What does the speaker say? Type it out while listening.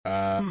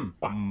Like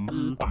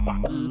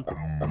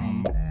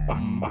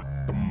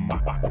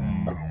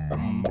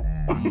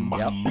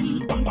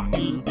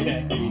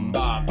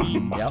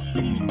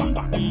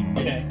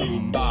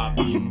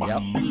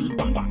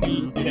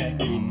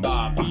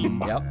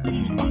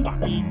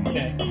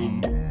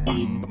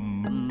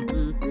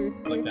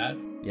that?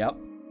 Yep.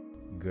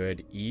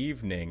 Good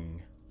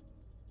evening,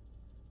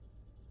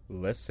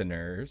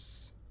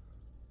 listeners.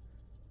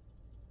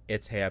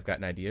 It's Hey, I've Got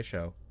an Idea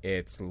show.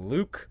 It's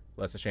Luke,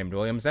 Less Ashamed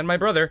Williams, and my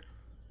brother.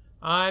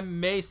 I'm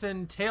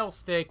Mason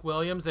Tailsteak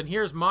Williams, and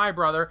here's my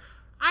brother.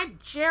 I'm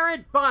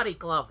Jared Body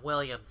Glove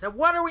Williams, and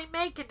what are we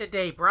making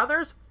today,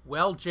 brothers?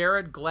 Well,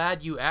 Jared,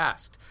 glad you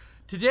asked.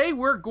 Today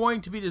we're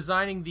going to be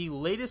designing the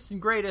latest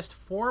and greatest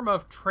form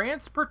of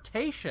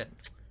transportation.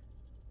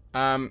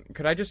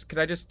 Could I just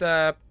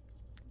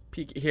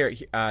peek here?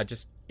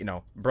 Just,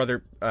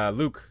 brother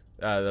Luke,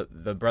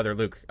 the brother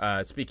Luke,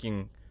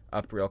 speaking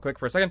up real quick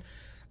for a second.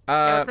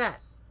 What's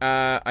that?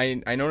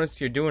 I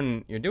noticed you're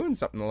doing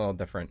something a little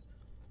different.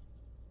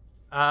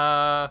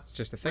 It's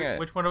just a thing.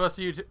 Which one of us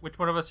are you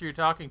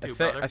talking to,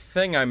 brother? A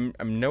thing I'm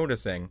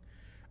noticing.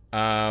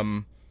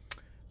 I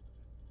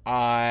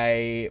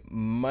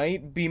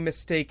might be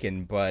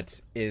mistaken, but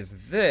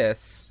is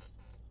this,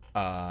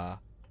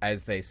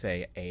 as they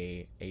say,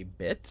 a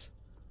bit?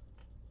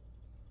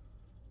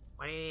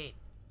 What do you mean?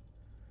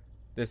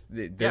 This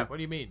what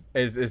do you mean?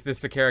 Is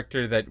this a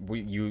character that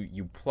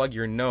you plug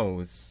your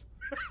nose,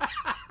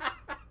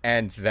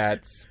 and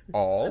that's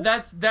all?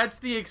 That's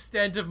the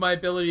extent of my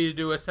ability to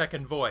do a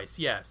second voice.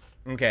 Yes.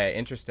 Okay,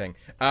 interesting.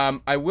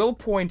 I will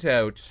point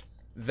out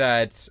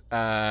that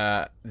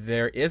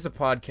there is a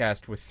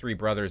podcast with three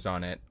brothers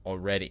on it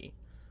already.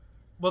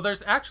 Well,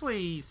 there's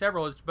actually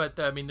several, but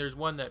there's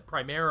one that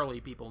primarily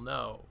people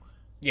know.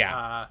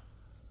 Yeah.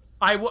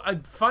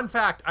 Fun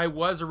fact, I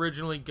was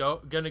originally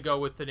gonna go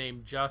with the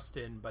name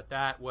Justin, but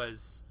that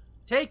was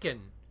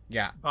taken.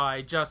 Yeah.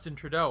 By Justin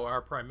Trudeau,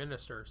 our prime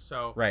minister.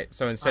 So right.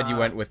 So instead, you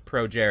went with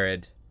Pro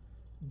Jared.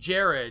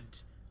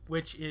 Jared,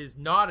 which is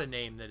not a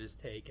name that is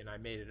taken. I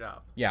made it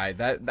up. Yeah.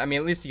 At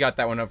least you got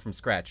that one up from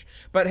scratch.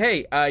 But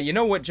hey, you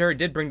know what Jared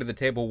did bring to the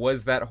table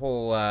was that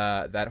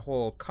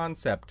whole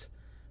concept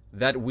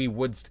that we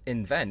would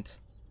invent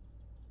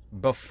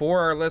before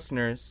our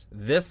listeners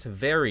this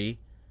very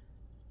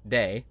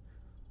day.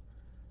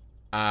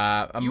 You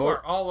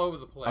are all over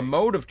the place. A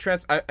mode of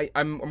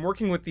I'm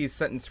working with these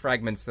sentence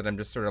fragments that I'm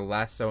just sort of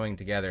lassoing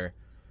together.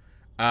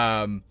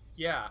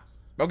 Yeah.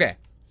 Okay.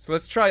 So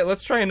let's try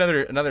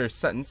another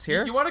sentence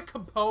here. You want to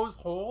compose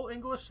whole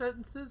English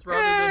sentences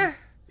rather than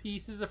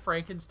pieces of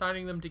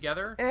Frankensteining them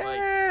together?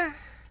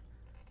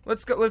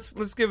 Let's go.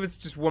 Let's give it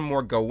just one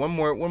more go. One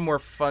more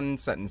fun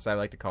sentence, I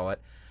like to call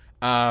it.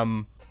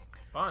 Fun.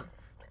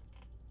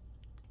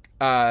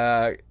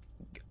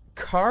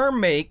 Car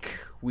make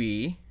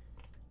we.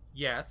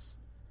 Yes.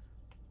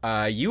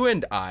 You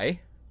and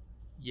I.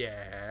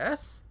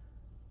 Yes.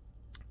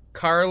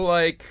 Car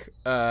like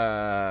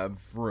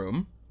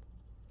vroom.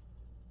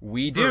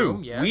 We do.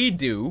 Vroom, yes. We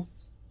do.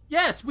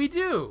 Yes, we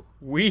do.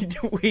 We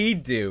do.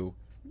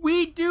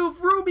 We do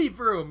vroomy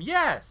vroom.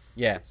 Yes.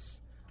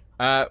 Yes.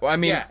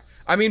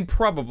 Yes.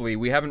 Probably.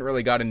 We haven't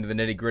really got into the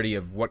nitty-gritty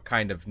of what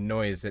kind of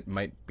noise it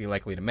might be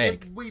likely to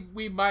make.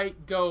 We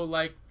might go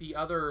like the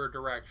other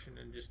direction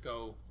and just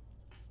go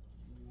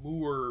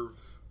moorv.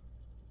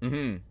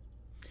 Mm-hmm.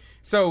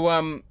 So,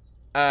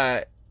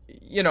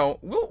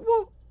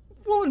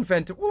 we'll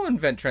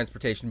invent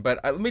transportation,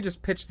 but let me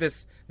just pitch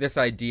this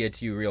idea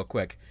to you real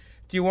quick.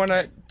 Do you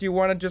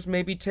wanna just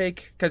maybe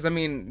take? Because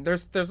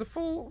there's a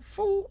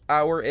full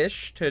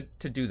hour-ish to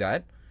do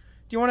that.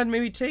 Do you want to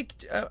maybe take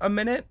a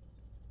minute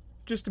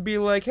just to be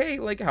like, hey,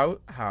 like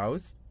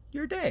how's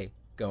your day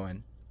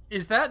going?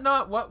 Is that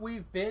not what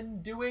we've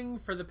been doing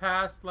for the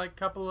past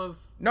couple of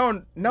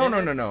No.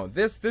 minutes?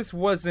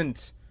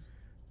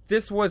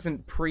 This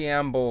wasn't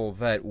preamble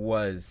that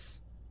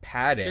was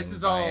padding. This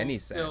is by all any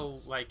still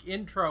sense.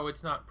 Intro.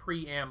 It's not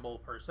preamble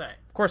per se.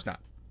 Of course not.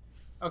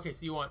 Okay,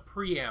 so you want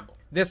preamble.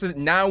 This is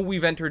now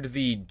we've entered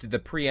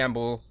the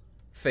preamble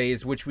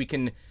phase, which we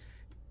can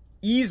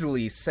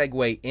easily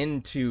segue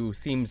into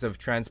themes of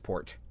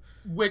transport,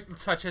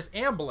 such as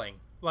ambling.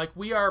 Like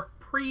we are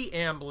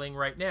preambling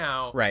right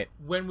now. Right.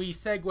 When we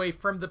segue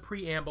from the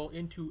preamble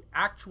into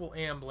actual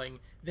ambling,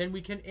 then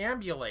we can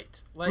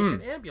ambulate like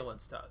an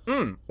ambulance does.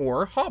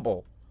 Or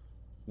hobble.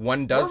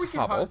 One does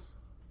hobble.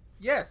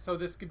 Yes, so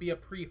this could be a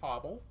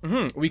pre-hobble.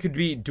 Mm-hmm. We could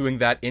be doing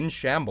that in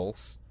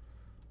shambles.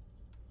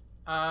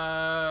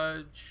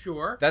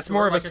 Sure. That's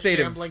more of like a state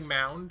of shambling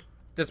mound.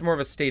 That's more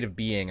of a state of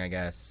being, I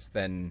guess,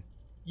 than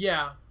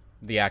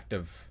the act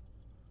of.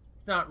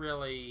 It's not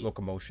really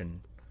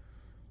locomotion.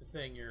 The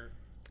thing you're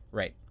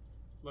right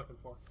looking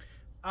for.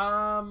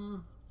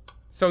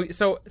 So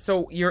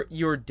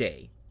your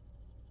day.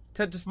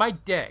 My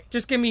day.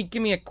 Just give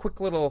me a quick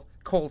little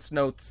Colts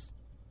notes.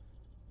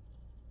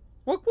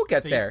 We'll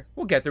get there.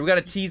 We'll get there. We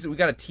gotta tease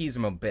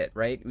them a bit,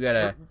 right? We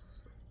gotta.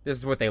 This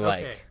is what they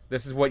like. Okay.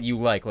 This is what you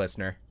like,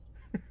 listener.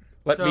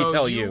 Let me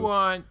tell you.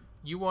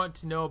 You want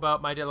to know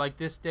about my day, like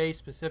this day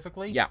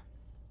specifically? Yeah.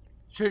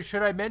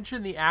 Should I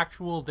mention the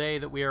actual day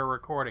that we are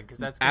recording? Because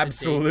that's gonna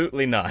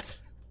Absolutely not.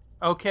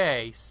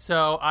 Okay,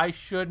 so I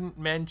shouldn't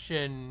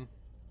mention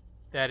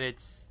that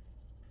it's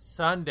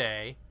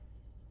Sunday.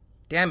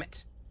 Damn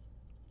it.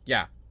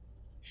 Yeah.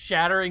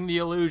 Shattering the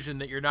illusion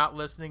that you're not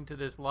listening to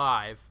this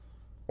live.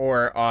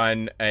 Or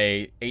on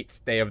a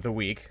 8th day of the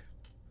week.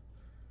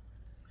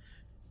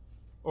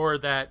 Or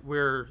that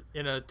we're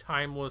in a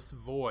timeless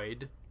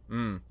void.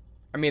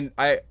 I mean,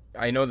 I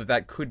know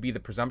that could be the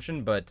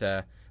presumption, but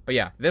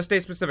yeah, this day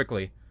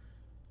specifically.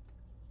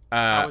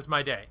 That was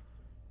my day.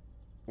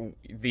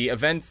 The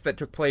events that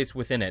took place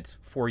within it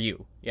for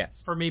you,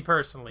 yes. For me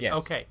personally, yes.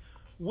 Okay.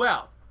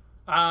 Well,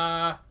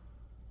 I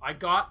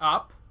got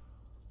up,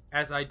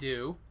 as I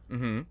do,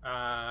 9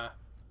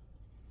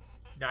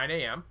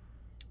 a.m.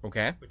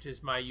 Okay. Which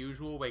is my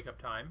usual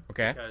wake-up time.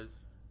 Okay.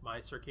 Because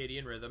my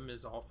circadian rhythm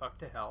is all fucked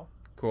to hell.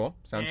 Cool.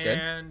 Sounds good.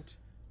 And,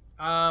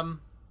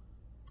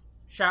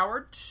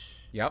 showered.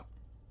 Yep.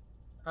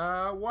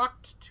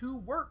 Walked to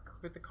work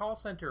with the call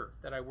center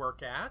that I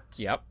work at.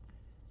 Yep.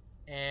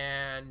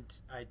 And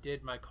I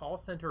did my call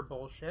center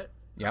bullshit.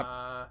 Yep.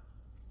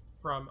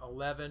 From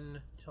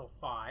 11 till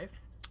 5.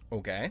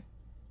 Okay.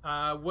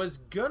 Was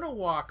gonna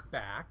walk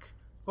back,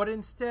 but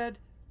instead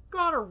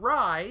got a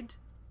ride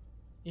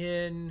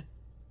in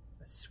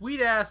a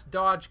sweet-ass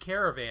Dodge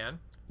Caravan.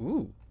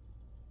 Ooh.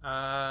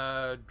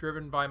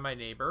 Driven by my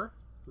neighbor,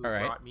 who All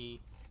right. brought me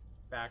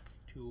back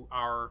to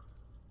our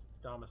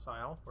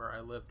domicile, where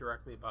I live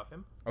directly above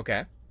him.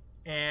 Okay.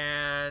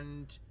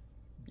 And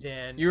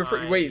then You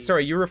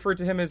referred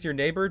to him as your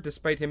neighbor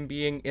despite him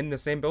being in the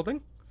same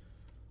building?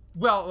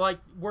 Well, like,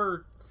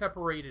 we're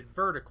separated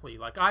vertically.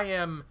 Like, I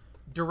am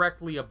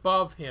directly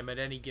above him at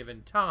any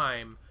given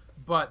time,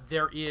 but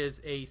there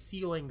is a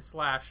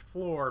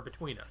ceiling/floor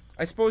between us.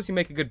 I suppose you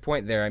make a good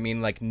point there. I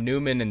mean, like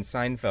Newman and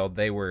Seinfeld,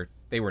 they were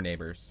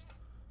neighbors.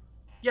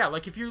 Yeah,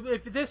 like if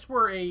this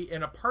were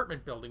an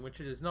apartment building, which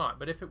it is not,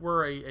 but if it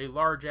were a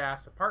large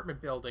ass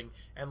apartment building,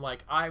 and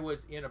like I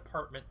was in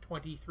apartment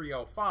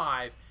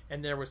 2305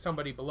 and there was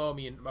somebody below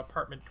me in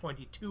apartment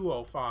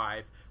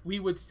 2205, we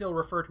would still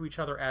refer to each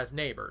other as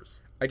neighbors.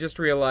 I just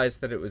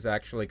realized that it was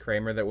actually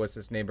Kramer that was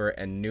his neighbor,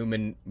 and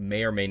Newman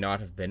may or may not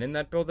have been in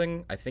that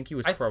building. I think he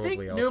was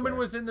probably elsewhere. Newman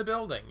was in the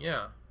building,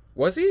 yeah.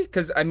 Was he?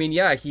 Because, I mean,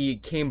 yeah, he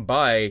came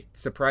by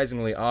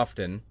surprisingly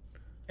often.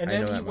 And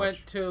then he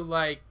went to,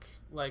 like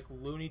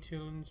Looney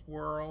Tunes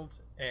World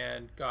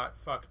and got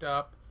fucked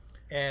up.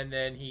 And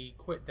then he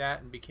quit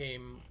that and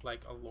became,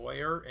 like, a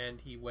lawyer. And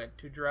he went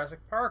to Jurassic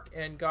Park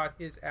and got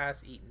his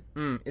ass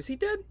eaten. Is he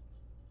dead?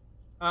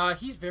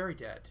 He's very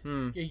dead.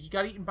 He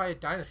got eaten by a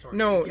dinosaur.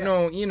 No,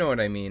 you know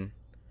what I mean.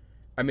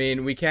 I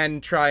mean, we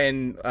can try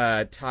and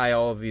tie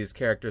all of these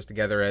characters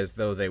together as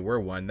though they were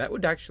one. That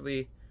would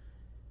actually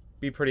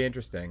be pretty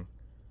interesting.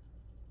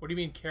 What do you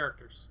mean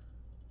characters?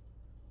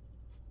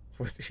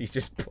 He's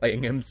just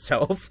playing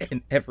himself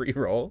in every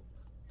role.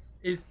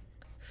 Is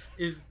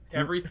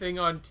everything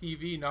on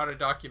TV not a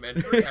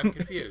documentary? I'm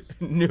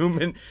confused.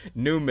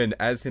 Newman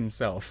as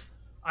himself.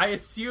 I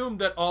assume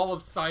that all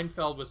of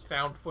Seinfeld was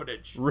found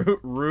footage.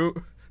 Why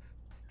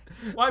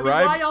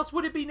else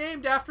would it be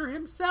named after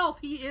himself?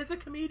 He is a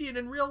comedian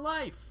in real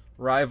life.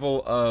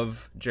 Rival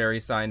of Jerry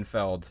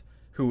Seinfeld,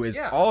 who is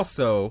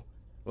also,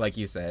 like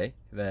you say,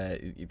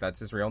 that's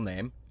his real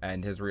name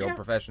and his real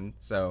profession.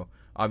 So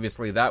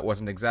obviously that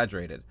wasn't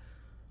exaggerated.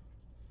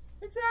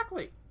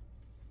 Exactly.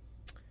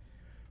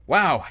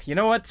 Wow. You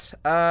know what?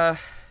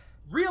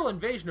 Real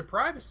invasion of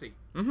privacy.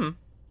 Mm-hmm.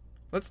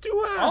 Let's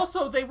do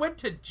Also, they went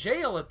to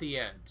jail at the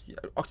end.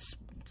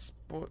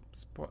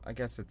 I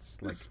guess it's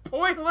like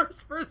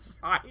spoilers for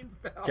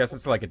Seinfeld. I guess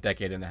it's like a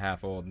decade and a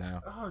half old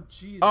now. Oh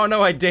Jesus. Oh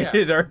no, I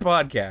dated our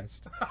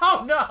podcast.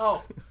 Oh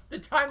no, the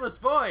timeless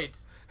void.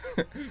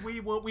 we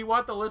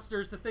want the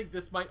listeners to think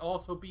this might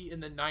also be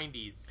in the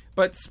 90s.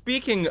 But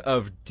speaking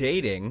of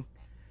dating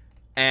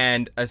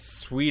and a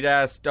sweet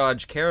ass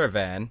Dodge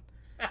Caravan,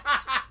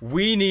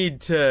 we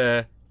need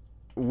to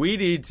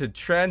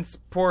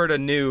transport a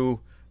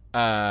new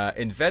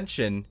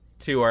invention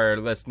to our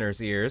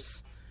listeners'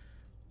 ears.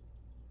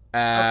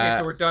 Okay,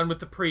 so we're done with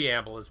the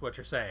preamble, is what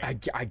you're saying.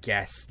 I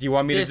guess. Do you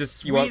want me to just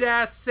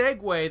sweet-ass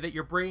segue that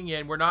you're bringing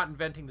in? We're not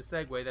inventing the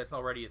segue. That's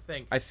already a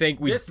thing. I think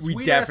we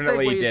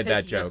definitely did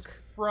that joke.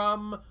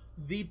 From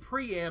the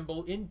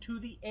preamble into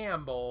the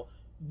amble.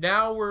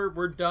 Now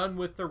we're done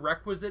with the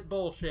requisite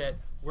bullshit.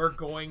 We're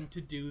going to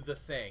do the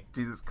thing.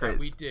 Jesus Christ.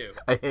 We do.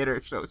 I hate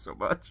our show so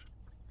much.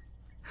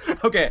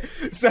 Okay,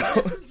 so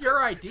this is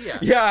your idea.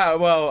 Yeah,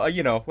 well,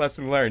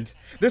 lesson learned.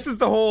 This is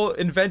the whole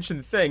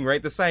invention thing,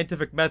 right? The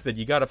scientific method.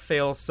 You got to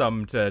fail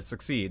some to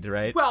succeed,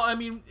 right? Well, I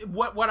mean,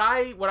 what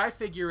I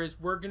figure is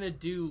we're gonna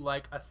do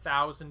like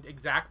 1,000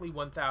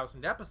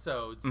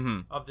 episodes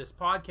of this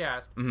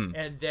podcast,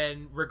 and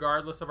then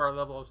regardless of our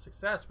level of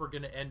success, we're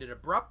gonna end it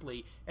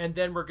abruptly, and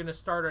then we're gonna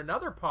start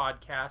another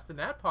podcast, and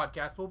that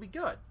podcast will be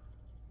good.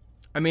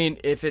 I mean,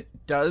 if it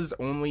does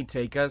only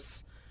take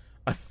us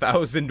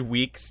 1,000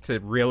 weeks to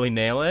really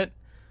nail it,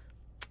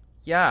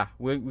 yeah,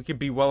 we could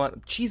be well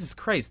on. Jesus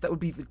Christ, that would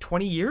be like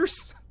 20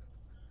 years?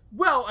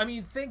 Well, I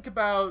mean, think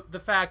about the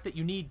fact that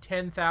you need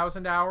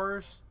 10,000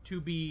 hours to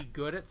be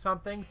good at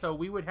something. So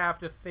we would have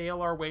to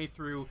fail our way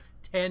through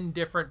 10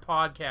 different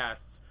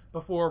podcasts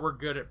before we're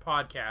good at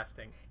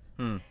podcasting.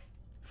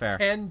 Fair.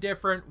 10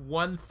 different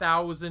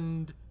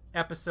 1,000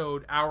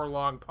 episode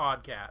hour-long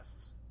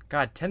podcasts.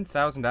 God,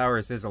 10,000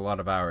 hours is a lot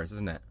of hours,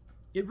 isn't it?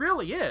 It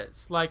really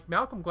is. Like,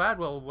 Malcolm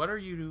Gladwell, what are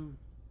you...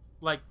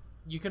 Like,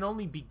 you can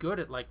only be good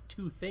at, like,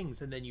 2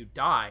 things and then you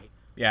die.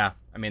 Yeah,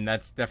 I mean,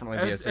 that's definitely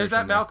the assertion. Is that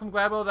there. Malcolm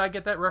Gladwell? Did I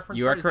get that reference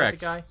You right? are correct.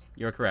 Is that the guy?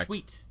 You are correct.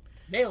 Sweet.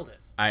 Nailed it.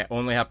 I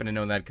only happen to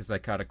know that because I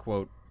caught a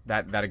quote,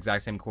 that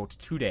exact same quote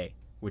today,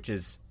 which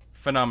is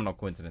phenomenal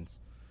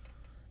coincidence.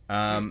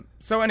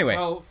 So anyway.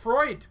 Well,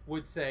 Freud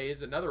would say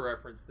is another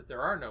reference that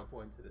there are no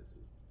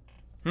coincidences.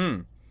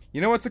 You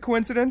know what's a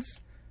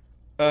coincidence?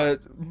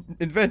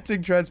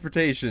 Inventing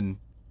transportation.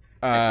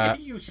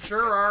 You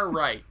sure are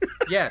right.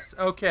 Yes.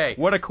 Okay.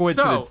 What a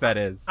coincidence that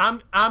is.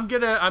 I'm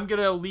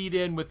gonna lead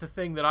in with the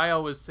thing that I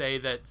always say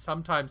that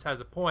sometimes has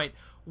a point.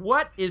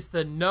 What is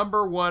the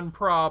number one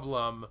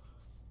problem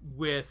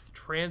with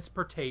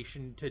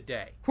transportation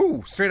today?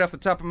 Whew, straight off the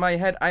top of my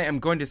head, I am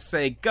going to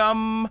say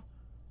gum.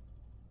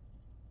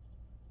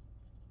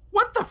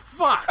 What the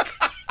fuck?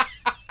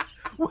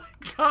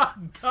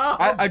 Gum.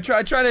 I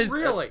try to...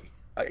 Really?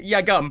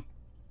 Yeah, gum.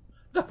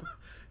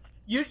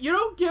 You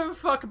don't give a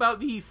fuck about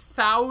the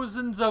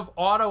thousands of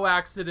auto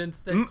accidents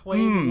that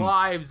claim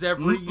lives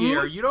every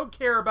year. You don't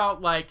care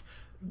about, like,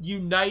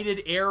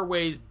 United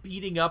Airways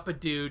beating up a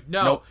dude.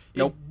 No.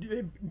 Nope.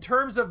 In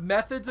terms of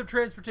methods of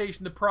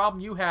transportation, the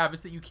problem you have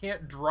is that you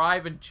can't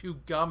drive and chew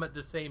gum at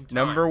the same time.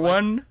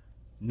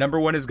 Number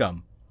one is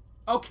gum.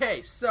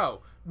 Okay,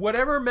 so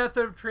whatever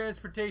method of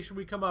transportation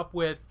we come up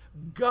with,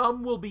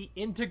 gum will be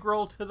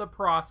integral to the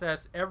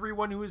process.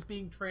 Everyone who is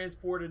being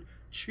transported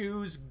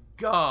chews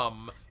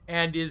gum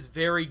and is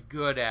very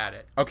good at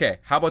it. Okay,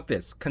 how about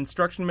this?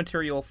 Construction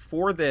material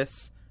for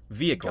this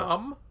vehicle.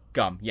 Gum?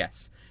 Gum,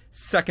 yes.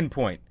 Second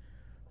point.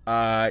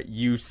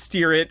 You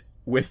steer it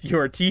with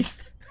your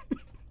teeth.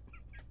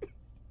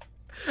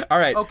 All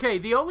right. Okay,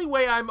 the only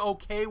way I'm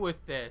okay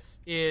with this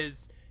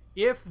is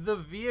if the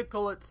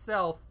vehicle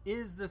itself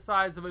is the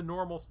size of a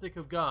normal stick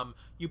of gum,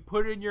 you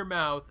put it in your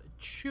mouth,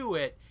 chew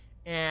it,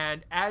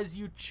 and as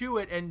you chew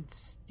it and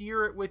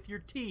steer it with your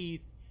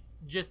teeth,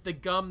 just the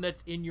gum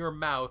that's in your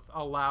mouth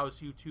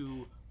allows you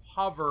to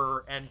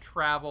hover and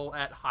travel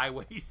at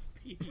highway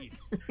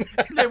speeds.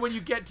 And then when you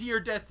get to your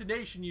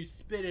destination, you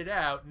spit it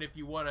out, and if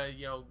you want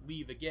to,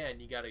 leave again,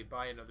 you got to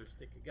buy another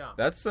stick of gum.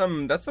 That's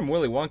some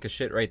Willy Wonka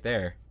shit right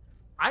there.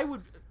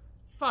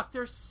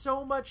 There's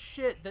so much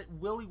shit that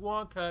Willy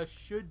Wonka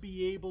should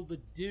be able to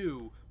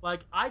do.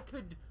 Like, I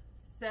could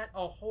set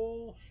a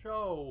whole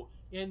show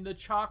in the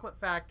chocolate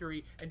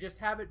factory and just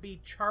have it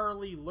be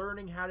Charlie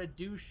learning how to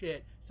do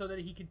shit so that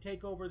he can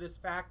take over this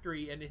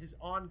factory and his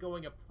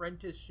ongoing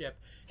apprenticeship.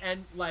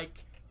 And,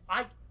 like,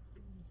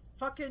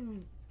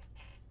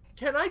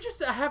 can I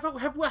just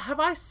have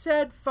I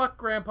said fuck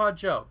Grandpa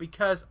Joe?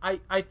 Because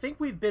I think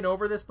we've been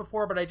over this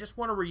before, but I just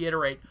want to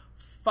reiterate,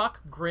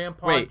 fuck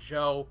Grandpa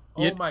Joe.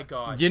 Oh my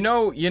god. You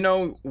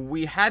know,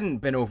 we hadn't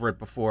been over it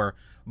before,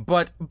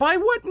 but by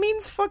what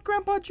means fuck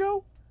Grandpa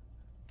Joe?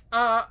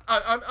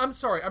 I'm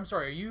sorry.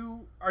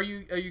 Are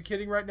you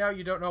kidding right now?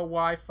 You don't know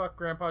why fuck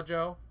Grandpa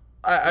Joe?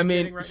 I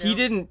mean, he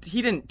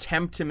didn't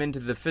tempt him into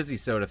the fizzy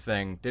soda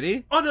thing, did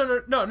he? Oh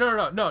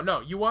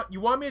no. You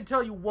want me to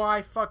tell you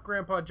why fuck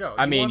Grandpa Joe?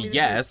 I mean,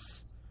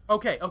 yes.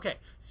 Okay.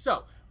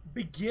 So,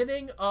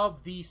 beginning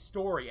of the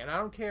story, and I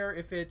don't care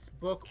if it's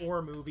book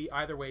or movie,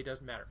 either way, it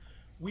doesn't matter.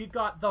 We've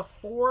got the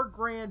 4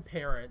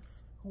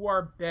 grandparents who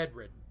are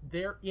bedridden.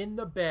 They're in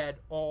the bed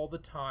all the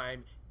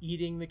time,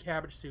 eating the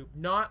cabbage soup,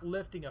 not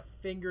lifting a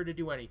finger to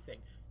do anything.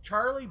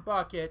 Charlie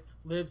Bucket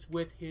lives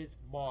with his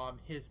mom.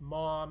 His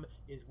mom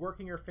is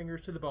working her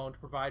fingers to the bone to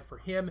provide for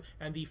him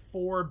and the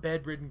 4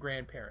 bedridden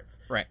grandparents.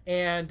 Right.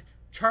 And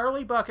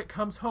Charlie Bucket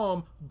comes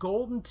home,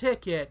 golden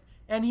ticket,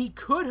 and he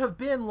could have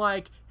been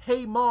like,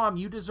 hey, Mom,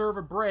 you deserve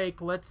a break.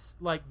 Let's,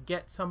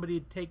 get somebody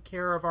to take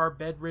care of our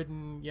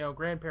bedridden,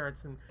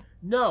 grandparents. And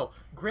no,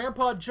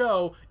 Grandpa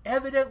Joe,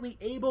 evidently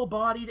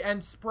able-bodied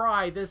and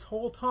spry this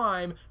whole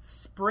time,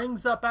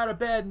 springs up out of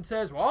bed and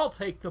says, well, I'll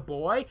take the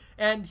boy.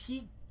 And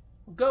he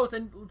goes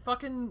and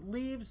fucking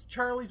leaves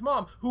Charlie's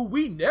mom, who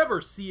we never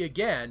see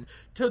again,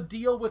 to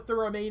deal with the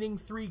remaining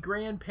 3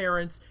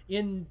 grandparents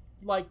in,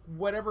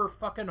 whatever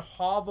fucking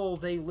hovel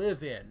they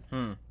live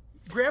in.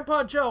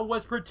 Grandpa Joe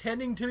was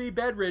pretending to be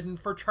bedridden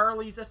for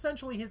Charlie's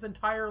essentially his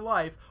entire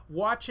life,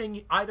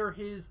 watching either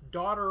his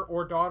daughter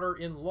or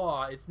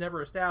daughter-in-law, it's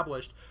never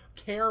established,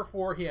 care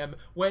for him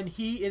when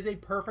he is a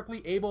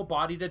perfectly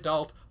able-bodied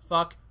adult.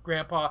 Fuck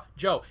Grandpa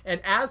Joe.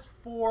 And as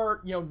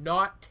for,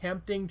 not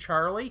tempting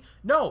Charlie,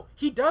 no,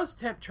 he does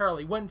tempt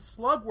Charlie. When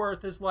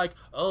Slugworth is like,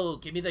 oh,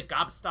 give me the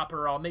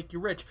gobstopper, I'll make you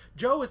rich,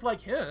 Joe is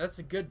like, yeah, that's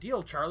a good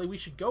deal, Charlie, we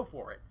should go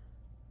for it.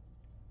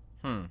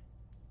 I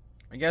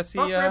guess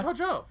Fuck Grandpa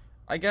Joe.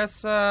 I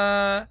guess,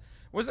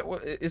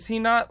 Is he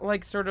not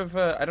like sort of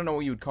I don't know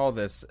what you would call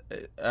this,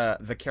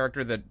 the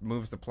character that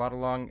moves the plot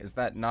along? Is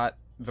that not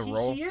the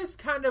role? He is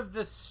kind of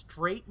the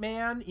straight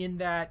man in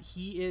that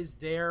he is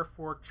there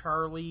for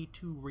Charlie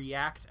to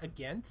react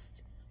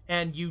against,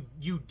 and you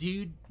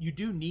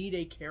do need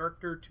a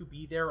character to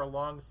be there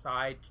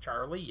alongside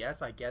Charlie.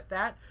 Yes, I get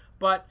that,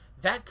 but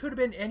that could have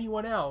been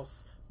anyone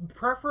else,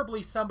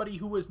 preferably somebody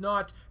who was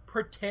not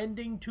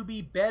pretending to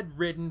be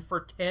bedridden for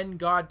 10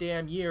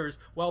 goddamn years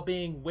while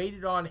being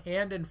waited on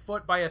hand and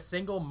foot by a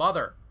single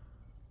mother.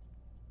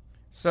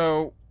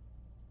 So,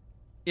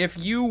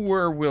 if you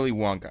were Willy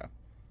Wonka,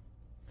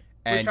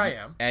 which I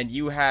am, and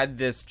you had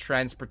this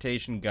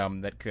transportation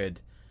gum that could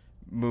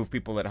move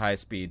people at high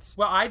speeds.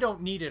 Well, I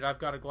don't need it. I've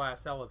got a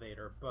glass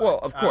elevator. But, well,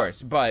 of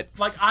course, but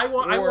like I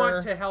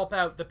want to help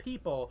out the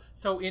people.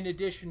 So, in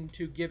addition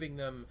to giving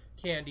them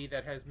candy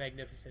that has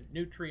magnificent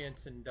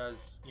nutrients and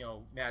does,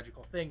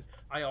 magical things,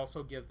 I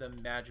also give them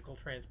magical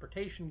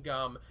transportation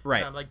gum. Right.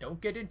 And I'm like,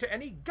 don't get into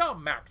any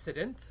gum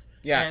accidents.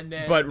 Yeah, and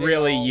then but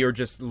really, you're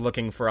just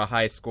looking for a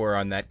high score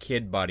on that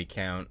kid body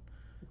count.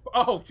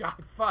 Oh,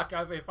 God, fuck.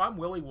 If I'm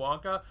Willy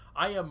Wonka,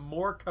 I am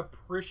more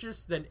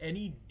capricious than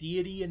any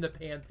deity in the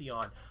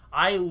pantheon.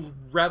 I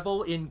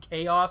revel in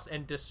chaos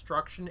and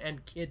destruction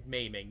and kid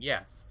maiming,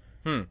 yes.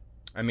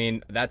 I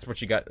mean, that's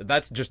what you got.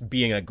 That's just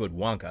being a good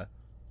Wonka.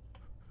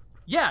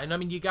 Yeah, and I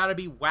mean, you gotta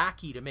be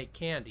wacky to make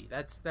candy.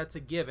 That's a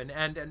given.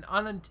 And an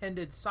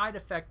unintended side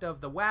effect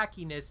of the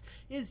wackiness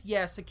is,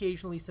 yes,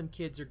 occasionally some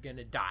kids are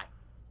gonna die.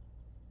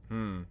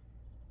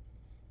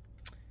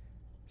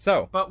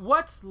 So. But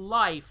what's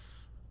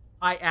life,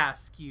 I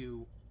ask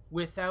you,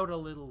 without a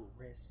little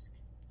risk?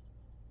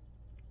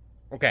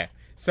 Okay,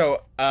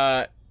 so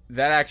that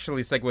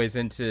actually segues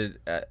into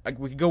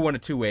we could go one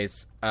of two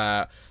ways.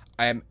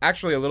 I'm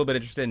actually a little bit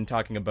interested in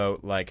talking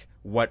about like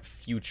what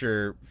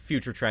future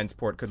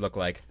transport could look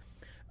like,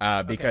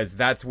 because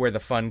that's where the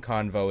fun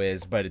convo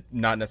is, but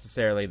not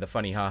necessarily the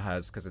funny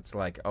ha-has, because it's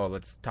like, oh,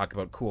 let's talk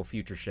about cool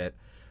future shit.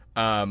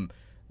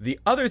 The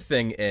other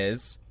thing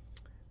is,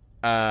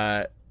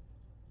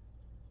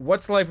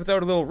 what's life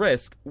without a little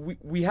risk?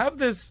 We have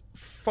this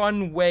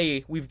fun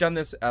way, we've done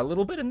this a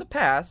little bit in the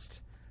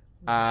past,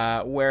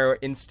 where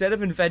instead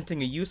of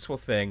inventing a useful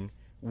thing,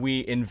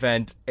 we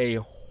invent a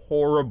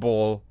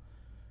horrible,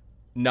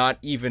 not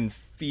even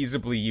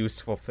feasibly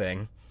useful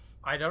thing.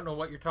 I don't know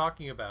what you're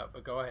talking about,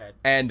 but go ahead.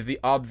 And the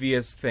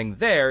obvious thing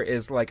there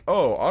is like,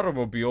 oh,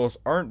 automobiles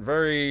aren't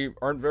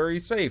very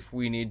safe.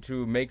 We need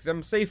to make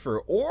them safer,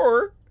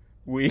 or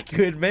we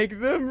could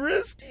make them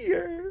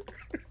riskier.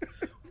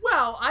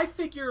 Well, I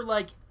figure,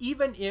 like,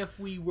 even if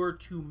we were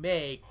to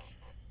make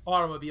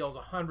automobiles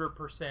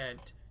 100%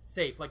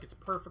 safe, like, it's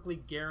perfectly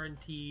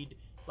guaranteed,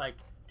 like,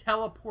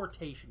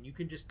 teleportation. You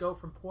can just go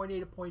from point A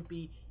to point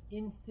B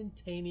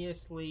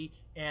instantaneously,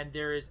 and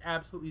there is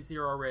absolutely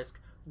zero risk.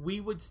 We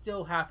would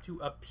still have to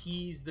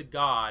appease the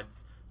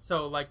gods.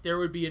 So, like, there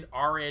would be an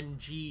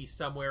RNG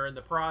somewhere in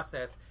the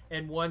process,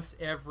 and once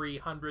every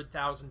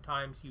 100,000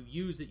 times you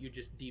use it, you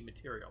just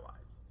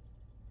dematerialize.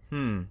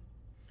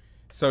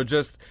 So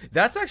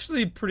that's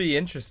actually pretty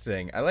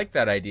interesting. I like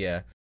that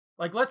idea.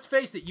 Like, let's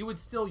face it, you would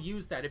still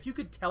use that. If you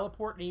could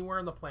teleport anywhere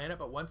on the planet,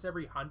 but once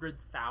every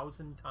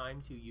 100,000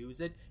 times you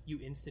use it, you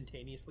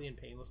instantaneously and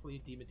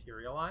painlessly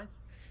dematerialize.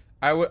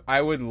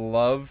 I would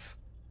love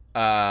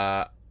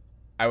a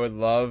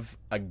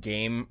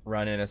game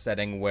run in a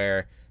setting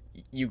where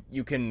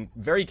you can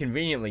very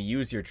conveniently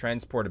use your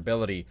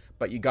transportability,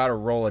 but you gotta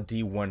roll a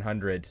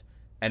D100,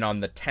 and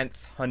on the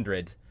 10th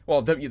 100,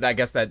 well, I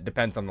guess that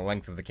depends on the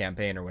length of the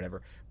campaign or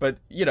whatever, but,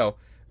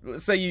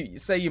 say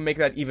you make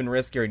that even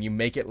riskier, and you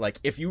make it like,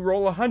 if you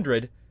roll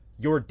 100,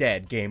 you're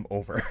dead, game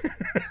over.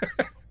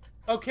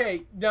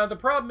 Okay, now the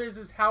problem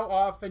is how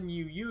often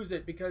you use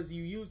it, because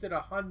you use it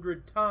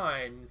 100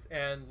 times,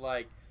 and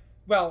like,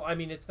 well, I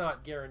mean, it's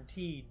not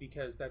guaranteed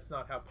because that's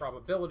not how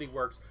probability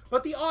works,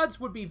 but the odds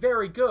would be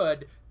very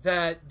good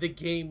that the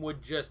game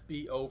would just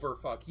be over,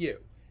 fuck you.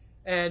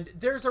 And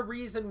there's a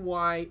reason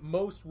why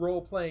most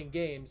role-playing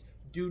games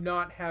do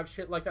not have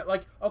shit like that.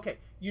 Like, okay,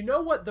 you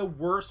know what the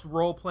worst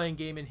role-playing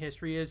game in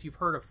history is? You've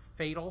heard of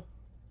Fatal?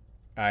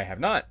 I have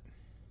not.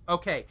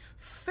 Okay,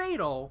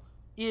 Fatal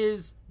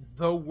is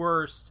the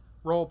worst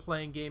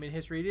role-playing game in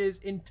history. It is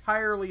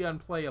entirely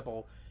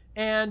unplayable.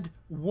 And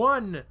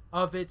one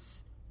of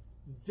its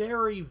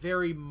very,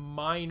 very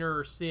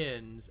minor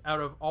sins out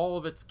of all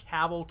of its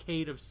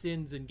cavalcade of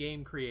sins in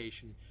game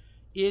creation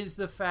is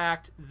the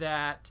fact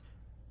that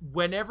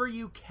whenever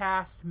you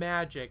cast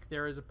magic,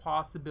 there is a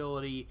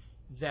possibility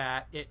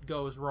that it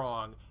goes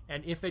wrong.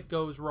 And if it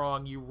goes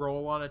wrong, you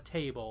roll on a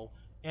table,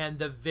 and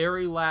the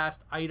very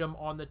last item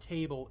on the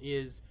table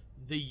is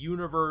the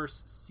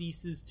universe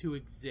ceases to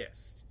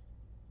exist.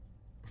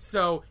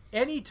 So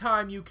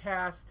anytime you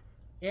cast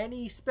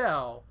any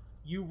spell,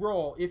 you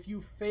roll. If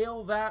you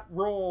fail that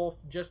roll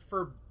just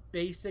for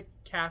basic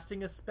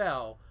casting a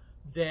spell,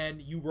 then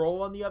you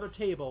roll on the other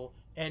table,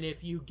 and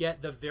if you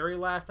get the very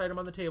last item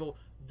on the table,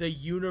 the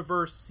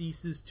universe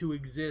ceases to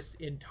exist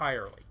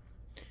entirely.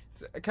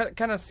 It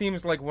kind of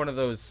seems like one of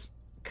those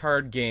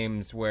card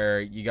games where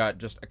you got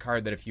just a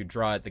card that if you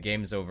draw it, the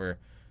game's over,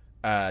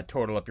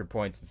 total up your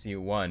points and see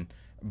who won.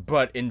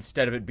 But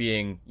instead of it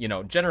being,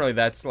 generally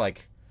that's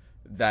like,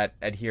 that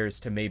adheres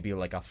to maybe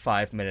like a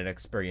 5-minute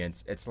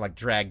experience. It's like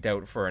dragged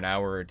out for an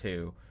hour or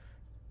two.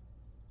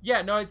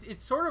 Yeah, no,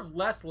 it's sort of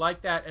less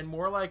like that and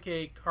more like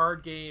a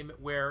card game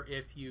where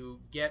if you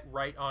get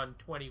right on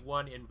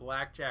 21 in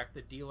blackjack,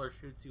 the dealer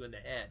shoots you in the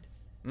head.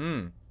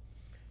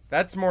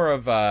 That's more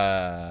of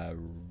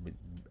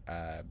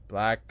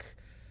black.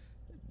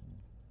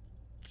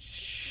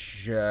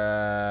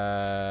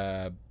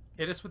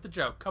 Hit us with the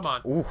joke. Come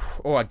on. Ooh,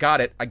 oh, I got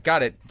it.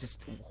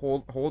 Just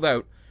hold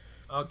out.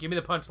 Oh, give me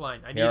the punchline.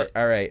 I need it.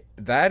 All right.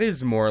 That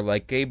is more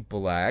like a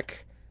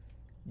black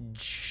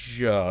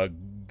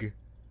jug.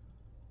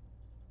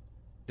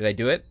 Did I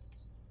do it?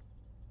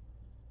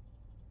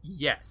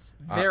 Yes.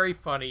 Very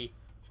funny.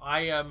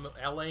 I am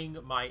L-ing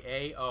my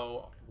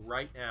AO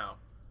right now.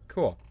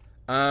 Cool.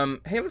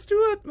 Hey, let's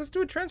do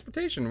a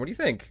transportation. What do you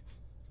think?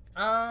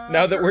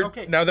 Now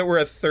that we're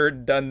a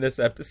third done this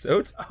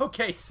episode.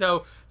 Okay,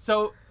 so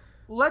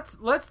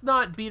let's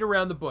not beat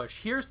around the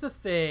bush. Here's the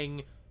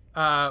thing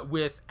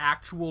with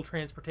actual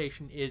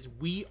transportation is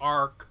we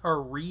are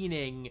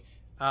careening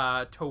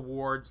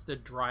towards the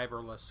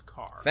driverless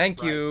car.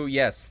 Thank you.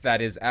 Yes,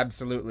 that is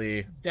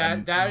absolutely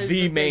that is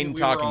the main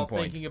talking we were all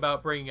point. Thinking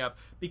about bringing up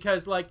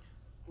because like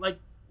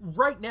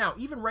right now,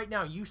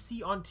 you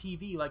see on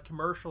TV like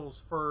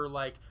commercials for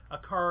like a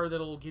car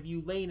that'll give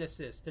you lane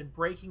assist and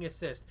braking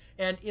assist,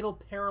 and it'll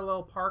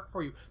parallel park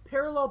for you.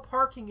 Parallel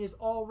parking is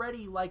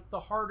already like the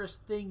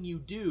hardest thing you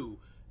do.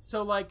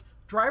 So like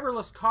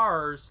driverless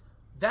cars,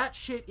 that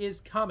shit is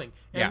coming.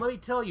 And let me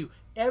tell you,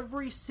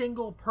 every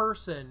single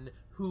person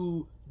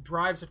who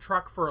drives a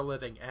truck for a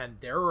living, and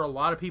there are a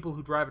lot of people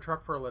who drive a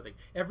truck for a living,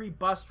 every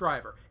bus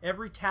driver,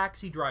 every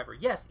taxi driver,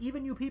 yes,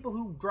 even you people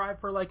who drive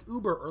for like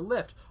Uber or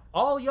Lyft,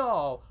 all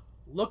y'all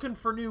looking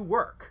for new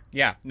work.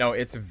 Yeah, no,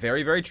 it's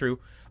very, very true.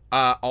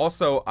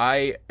 Also,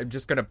 I am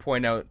just going to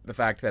point out the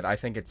fact that I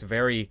think it's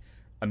very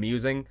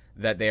amusing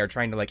that they are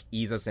trying to like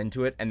ease us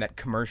into it, and that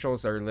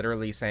commercials are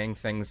literally saying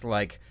things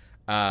like,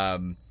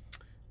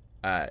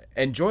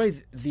 enjoy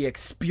the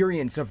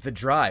experience of the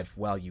drive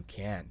while you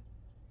can.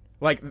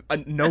 Like,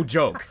 no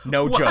joke.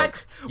 No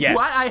joke. Yes.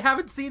 What? I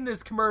haven't seen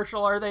this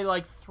commercial. Are they,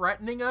 like,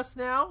 threatening us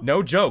now?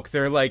 No joke.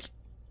 They're like,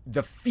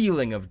 the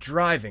feeling of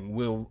driving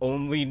we'll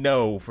only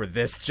know for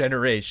this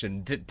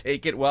generation. To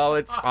take it while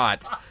it's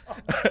hot.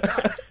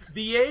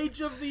 The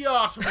age of the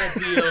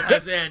automobile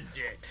has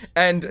ended.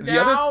 And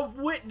now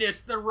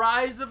witness the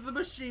rise of the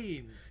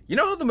machines. You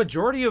know how the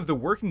majority of the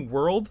working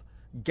world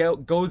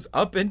goes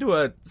up into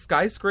a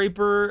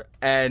skyscraper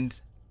and...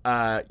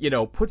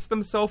 puts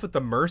themselves at the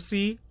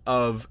mercy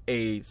of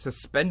a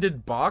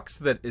suspended box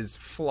that is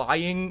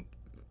flying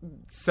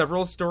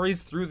several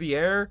stories through the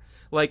air.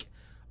 Like,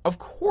 of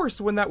course,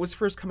 when that was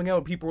first coming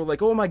out, people were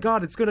like, oh my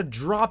god, it's gonna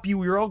drop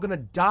you, you're all gonna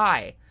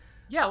die.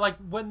 Yeah, like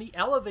when the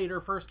elevator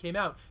first came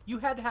out, you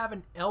had to have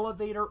an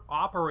elevator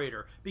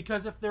operator,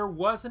 because if there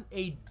wasn't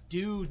a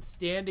dude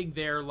standing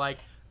there like,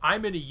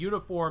 I'm in a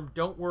uniform,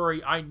 don't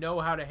worry, I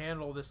know how to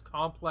handle this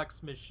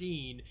complex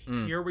machine.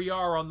 Here we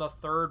are on the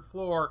 3rd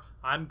floor.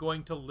 I'm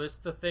going to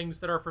list the things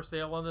that are for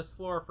sale on this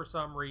floor for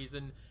some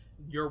reason.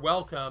 You're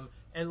welcome.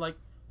 And like,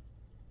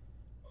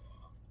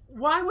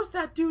 why was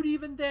that dude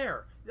even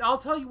there? I'll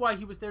tell you why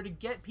he was there, to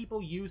get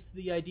people used to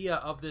the idea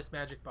of this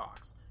magic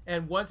box.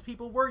 And once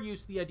people were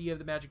used to the idea of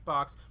the magic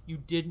box, you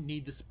didn't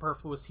need the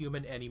superfluous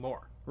human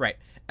anymore. Right.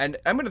 And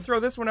I'm going to throw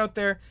this one out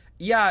there.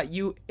 Yeah,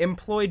 you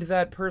employed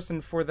that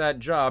person for that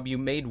job. You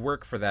made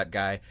work for that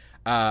guy.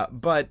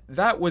 But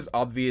that was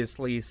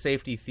obviously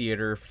safety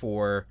theater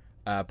for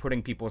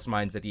putting people's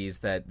minds at ease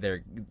that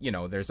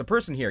there's a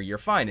person here. You're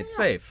fine. It's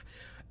safe.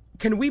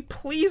 Can we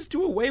please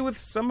do away with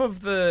some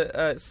of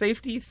the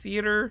safety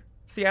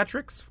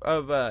theatrics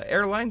of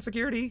airline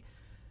security?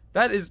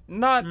 That is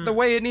not the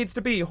way it needs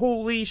to be.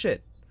 Holy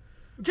shit.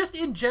 Just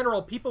in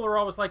general, people are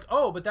always like,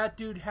 oh, but that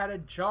dude had a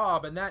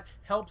job and that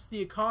helps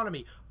the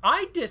economy.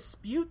 I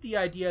dispute the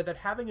idea that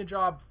having a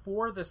job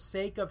for the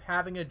sake of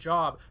having a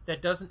job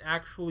that doesn't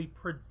actually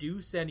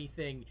produce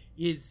anything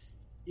is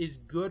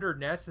good or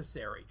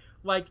necessary.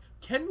 Like,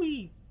 can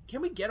we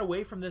get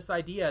away from this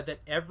idea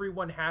that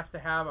everyone has to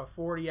have a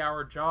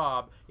 40-hour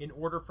job in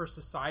order for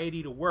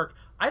society to work?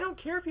 I don't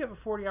care if you have a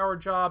 40-hour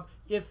job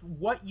if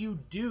what you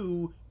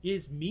do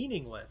is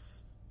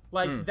meaningless.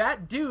 Like,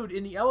 that dude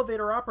in the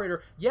elevator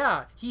operator,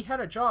 yeah, he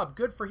had a job.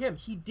 Good for him.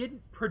 He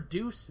didn't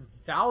produce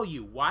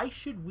value. Why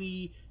should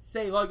we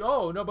say, like,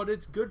 oh, no, but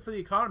it's good for the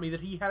economy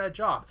that he had a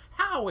job?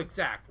 How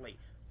exactly?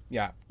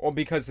 Yeah, well,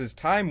 because his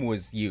time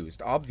was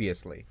used,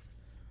 obviously.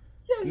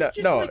 Yeah,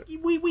 it's like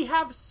we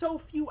have so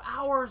few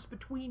hours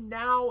between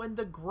now and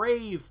the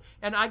grave,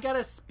 and I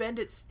gotta spend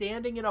it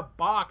standing in a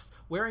box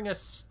wearing a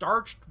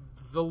starched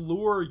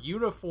velour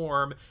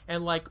uniform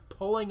and like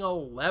pulling a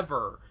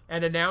lever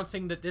and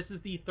announcing that this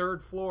is the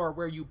 3rd floor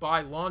where you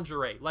buy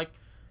lingerie. Like,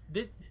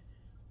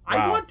 I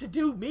Wow. want to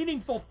do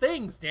meaningful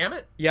things, damn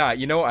it. Yeah,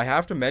 I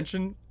have to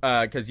mention,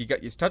 because you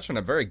touched on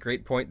a very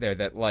great point there,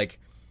 that, like,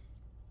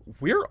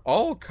 we're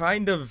all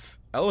kind of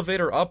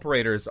elevator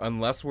operators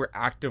unless we're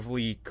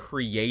actively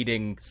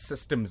creating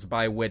systems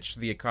by which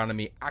the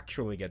economy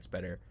actually gets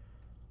better.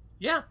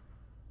 Yeah.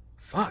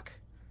 Fuck.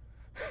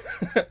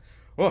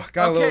 Oh,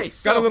 got a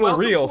little welcome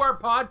real. to our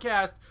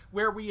podcast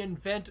where we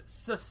invent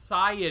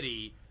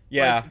society.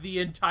 Yeah. Like the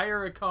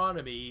entire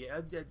economy.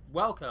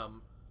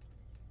 Welcome.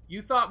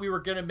 You thought we were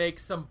going to make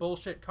some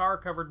bullshit car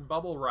covered in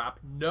bubble wrap.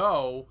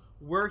 No,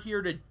 we're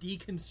here to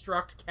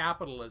deconstruct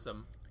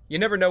capitalism. You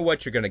never know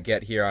what you're gonna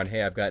get here on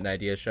Hey, I've Got an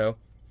Idea show.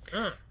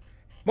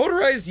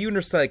 Motorized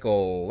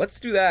unicycle. Let's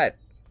do that.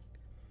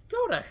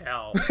 Go to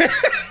hell.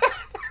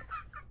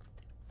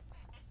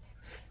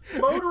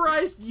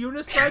 Motorized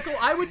unicycle,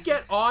 I would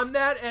get on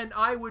that and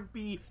I would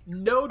be,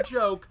 no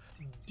joke,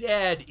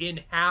 dead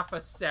in half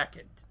a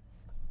second.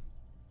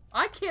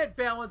 I can't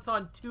balance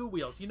on two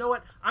wheels. You know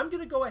what? I'm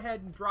going to go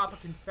ahead and drop a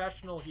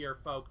confessional here,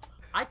 folks.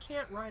 I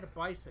can't ride a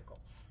bicycle,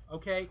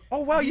 okay?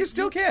 Oh, wow, you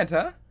still can't,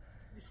 huh?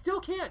 Still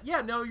can't.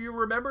 Yeah, no, you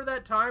remember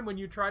that time when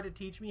you tried to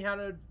teach me how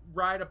to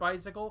ride a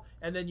bicycle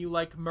and then you,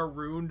 like,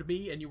 marooned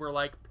me and you were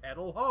like,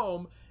 pedal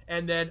home,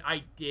 and then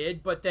I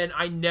did, but then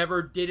I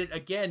never did it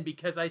again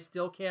because I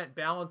still can't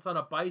balance on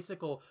a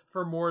bicycle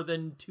for more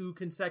than 2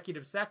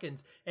 consecutive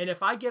seconds. And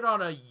if I get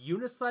on a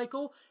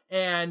unicycle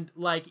and,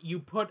 like, you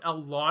put a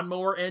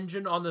lawnmower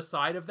engine on the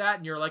side of that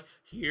and you're like,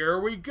 here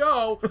we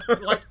go,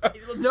 like,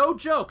 no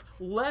joke,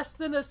 less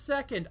than a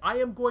second, I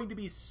am going to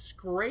be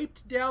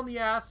scraped down the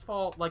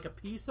asphalt like a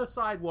piece of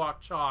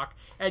sidewalk chalk,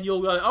 and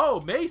you'll go, oh,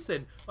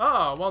 Mason,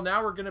 oh, well,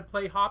 now we're going to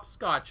play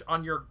hopscotch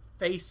on your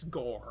face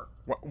gore.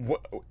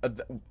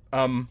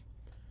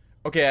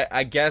 Okay,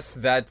 I guess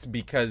that's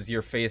because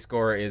your face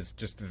gore is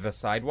just the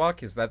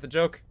sidewalk? Is that the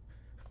joke?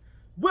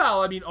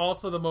 Well, I mean,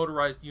 also the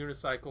motorized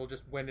unicycle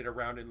just went it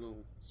around in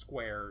little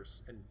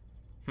squares, and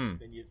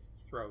then you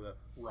throw the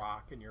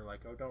rock, and you're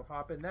like, oh, don't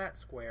hop in that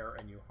square,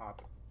 and you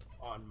hop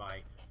on my,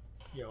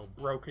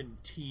 broken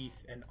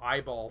teeth and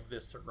eyeball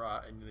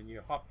viscera, and then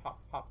you hop, hop,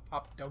 hop,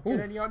 hop, don't get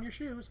any on your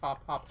shoes,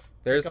 hop, hop,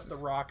 pick up the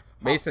rock,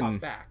 hop, Mason,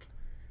 hop back.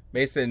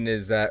 Mason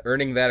is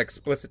earning that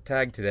explicit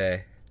tag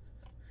today.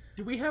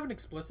 Do we have an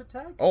explicit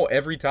tag? Oh,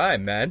 every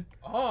time, man.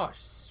 Oh,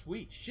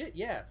 sweet shit,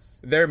 yes.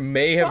 There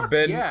may have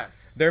been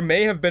yes. There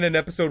may have been an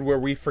episode where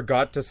we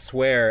forgot to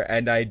swear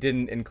and I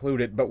didn't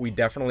include it, but we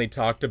definitely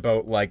talked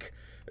about, like,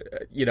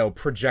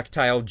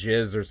 projectile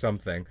jizz or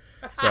something.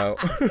 So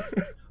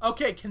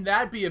Okay, can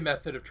that be a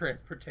method of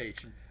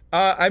transportation?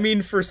 I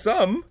mean, for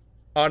some,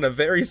 on a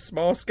very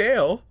small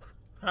scale.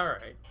 All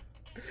right.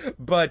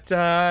 But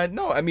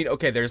no, I mean,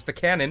 okay, there's the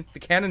cannon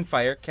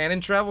fire,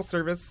 cannon travel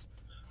service.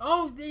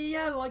 Oh,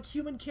 yeah, like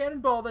human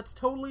cannonball, that's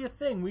totally a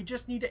thing. We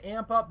just need to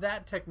amp up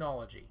that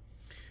technology.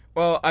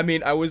 Well, I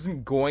mean, I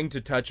wasn't going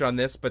to touch on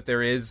this, but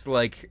there is,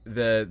 like,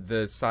 the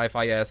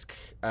sci-fi-esque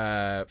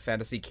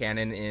fantasy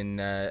canon in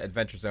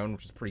Adventure Zone,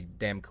 which is pretty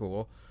damn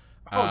cool.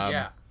 Oh,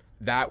 yeah.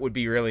 That would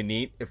be really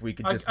neat if we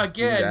could just do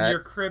Again, that. you're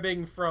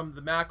cribbing from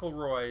the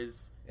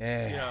McElroys,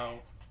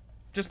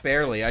 Just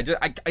barely.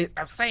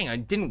 I'm saying I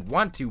didn't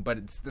want to, but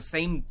it's the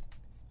same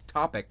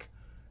topic.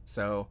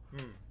 So,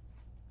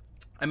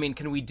 I mean,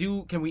 can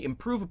we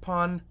improve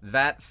upon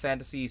that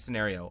fantasy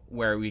scenario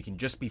where we can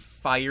just be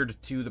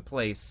fired to the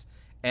place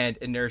and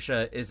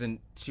inertia isn't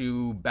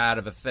too bad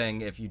of a thing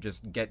if you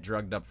just get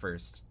drugged up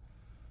first?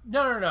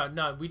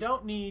 No. We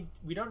don't need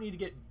to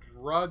get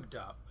drugged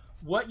up.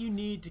 What you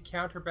need to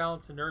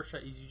counterbalance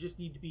inertia is you just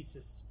need to be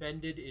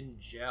suspended in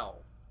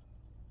gel.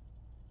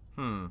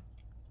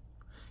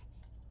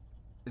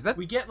 Is that...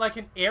 We get like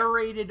an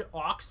aerated,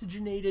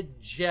 oxygenated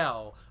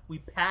gel. We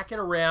pack it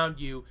around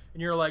you,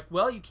 and you're like,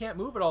 well, you can't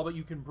move at all, but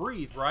you can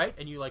breathe, right?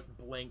 And you like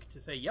blink to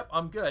say, yep,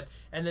 I'm good.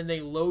 And then they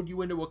load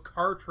you into a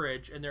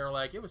cartridge, and they're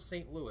like, it was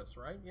St. Louis,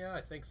 right? Yeah,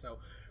 I think so.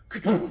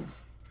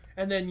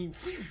 And then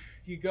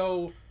you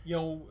go,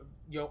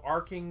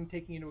 arcing,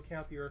 taking into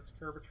account the Earth's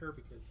curvature,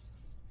 because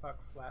fuck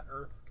flat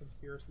Earth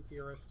conspiracy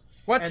theorists.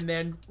 What? And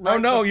then oh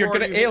no, you're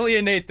gonna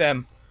alienate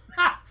them.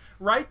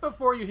 Right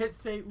before you hit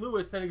St.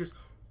 Louis, then it goes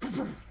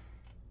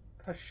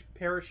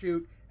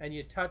parachute, and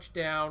you touch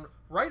down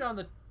right on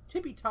the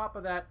tippy top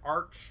of that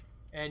arch,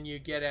 and you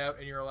get out,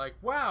 and you're like,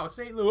 wow,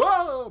 St. Louis,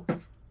 whoa!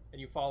 And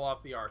you fall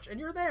off the arch,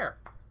 and you're there.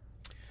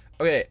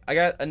 Okay, I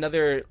got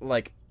another,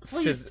 like...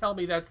 Please tell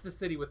me that's the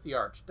city with the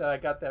arch. I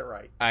got that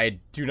right. I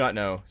do not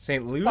know.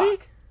 St. Louis?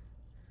 Fuck.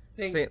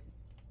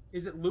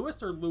 Is it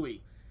Louis or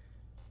Louis?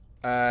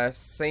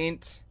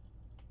 St.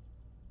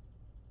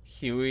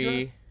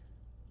 Huey...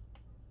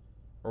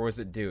 Or was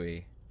it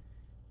Dewey?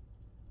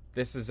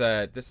 This is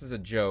a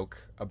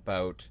joke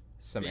about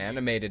some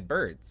animated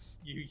birds.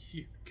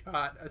 You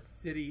got a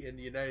city in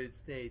the United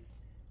States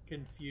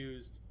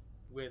confused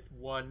with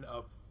one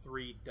of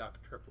 3 duck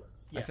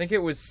triplets. Yes. I think it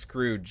was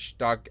Scrooge,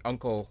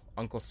 Uncle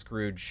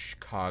Scrooge,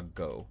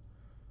 Chicago.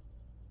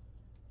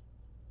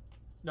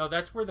 No,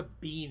 that's where the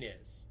bean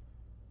is.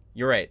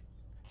 You're right.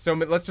 So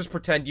let's just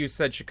pretend you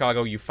said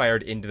Chicago. You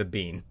fired into the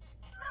bean.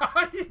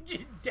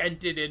 You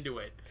dented into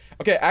it.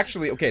 Okay,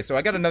 actually, so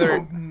I got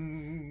another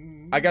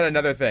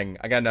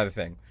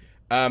thing.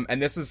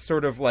 And this is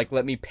sort of like,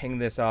 let me ping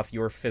this off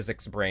your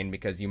physics brain,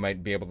 because you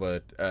might be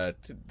able to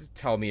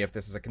tell me if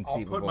this is a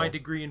conceivable... I'll put my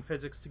degree in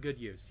physics to good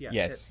use.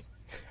 Yes.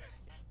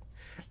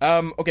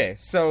 Okay,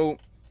 so...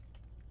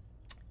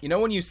 You know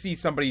when you see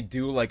somebody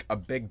do, like, a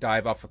big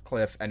dive off a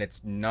cliff, and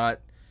it's not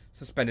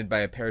suspended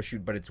by a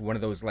parachute, but it's one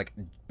of those, like,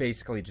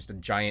 basically just a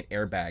giant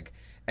airbag.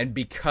 And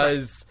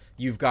because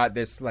you've got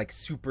this, like,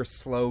 super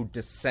slow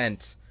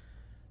descent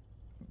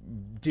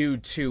due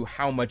to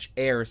how much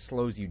air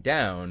slows you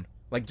down,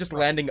 like just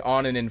landing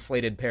on an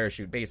inflated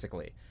parachute,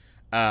 basically,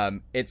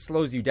 it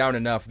slows you down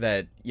enough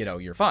that,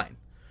 you're fine.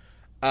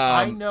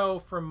 I know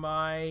from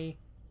my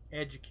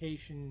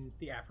education,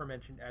 the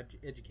aforementioned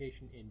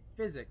education in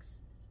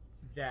physics,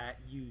 that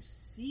you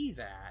see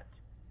that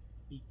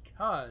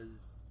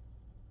because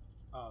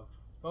of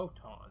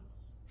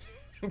photons.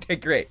 Okay,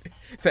 great.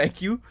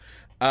 Thank you.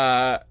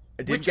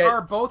 Which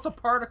are both a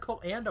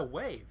particle and a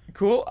wave.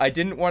 Cool. I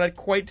didn't want to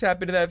quite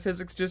tap into that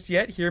physics just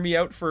yet. Hear me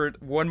out for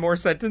one more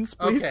sentence,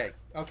 please.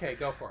 Okay,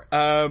 go for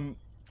it.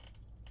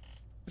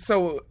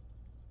 So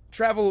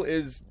travel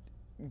is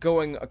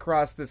going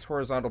across this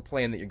horizontal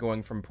plane that you're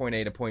going from point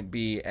A to point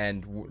B,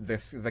 and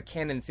the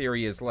canon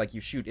theory is like you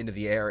shoot into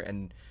the air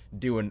and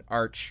do an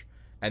arch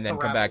and then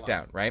come back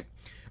down, right?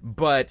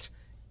 But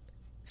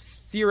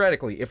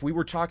theoretically, if we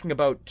were talking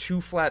about two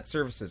flat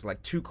surfaces,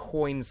 like two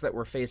coins that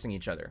were facing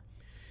each other,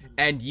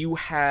 and you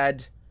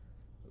had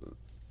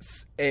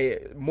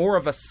more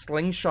of a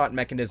slingshot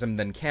mechanism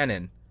than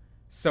cannon,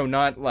 so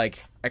not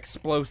like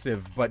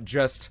explosive, but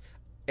just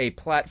a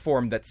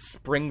platform that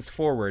springs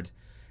forward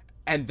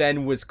and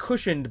then was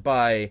cushioned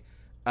by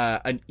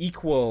an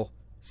equal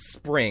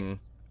spring,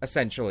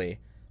 essentially.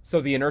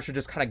 So the inertia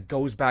just kind of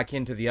goes back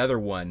into the other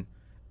one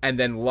and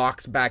then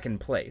locks back in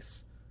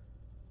place.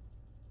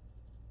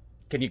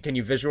 Can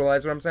you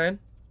visualize what I'm saying?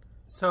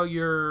 So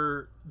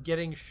you're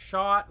getting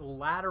shot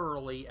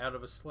laterally out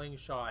of a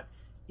slingshot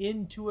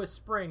into a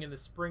spring, and the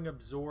spring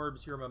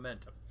absorbs your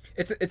momentum.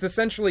 It's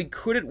essentially,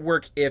 could it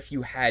work if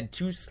you had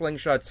two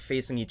slingshots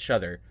facing each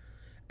other,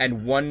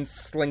 and one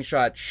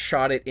slingshot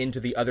shot it into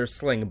the other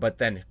sling, but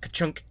then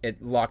ka-chunk, it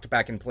locked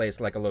back in place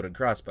like a loaded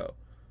crossbow?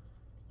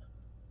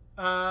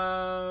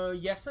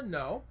 Yes and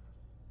no.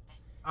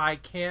 I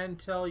can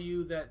tell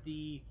you that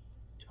the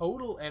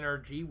total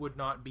energy would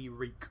not be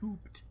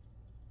recouped.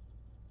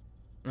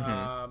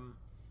 Mm-hmm.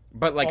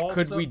 But, like, also,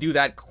 could we do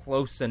that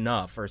close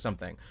enough or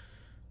something?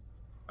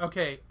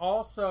 Okay,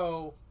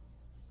 also,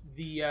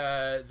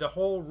 the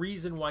whole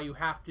reason why you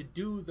have to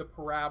do the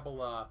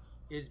parabola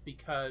is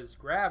because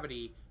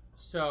gravity.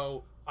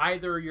 So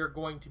either you're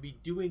going to be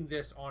doing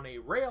this on a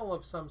rail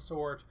of some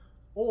sort,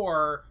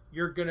 or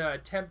you're going to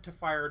attempt to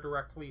fire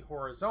directly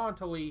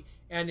horizontally,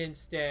 and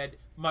instead,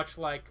 much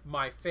like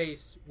my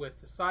face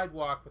with the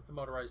sidewalk with the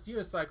motorized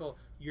unicycle,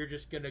 you're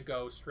just going to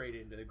go straight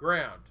into the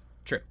ground.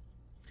 True.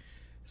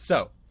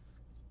 So,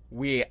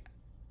 we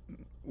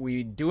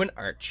do an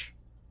arch.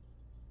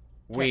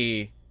 Okay.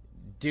 We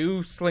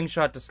do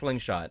slingshot to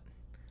slingshot.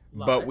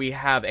 But we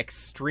have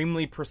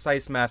extremely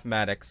precise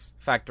mathematics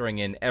factoring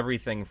in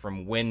everything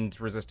from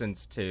wind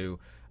resistance to,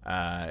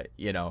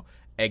 the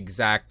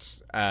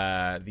exact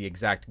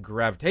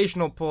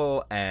gravitational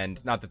pull,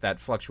 and not that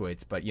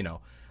fluctuates, but,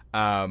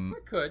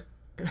 It could.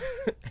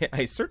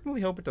 I certainly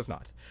hope it does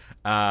not.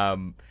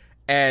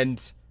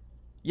 And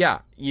yeah,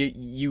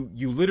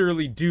 you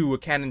literally do a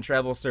cannon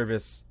travel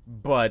service,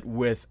 but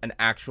with an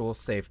actual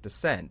safe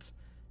descent.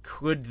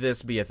 Could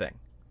this be a thing?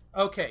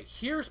 Okay,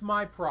 here's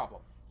my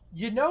problem.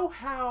 You know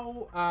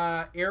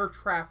how air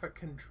traffic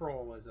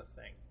control is a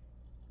thing?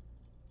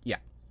 Yeah.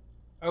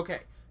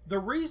 Okay. The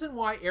reason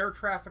why air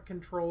traffic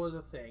control is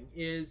a thing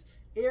is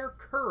air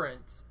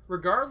currents,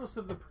 regardless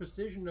of the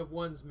precision of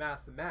one's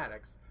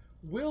mathematics,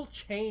 will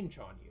change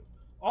on you.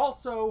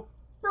 Also,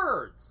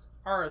 birds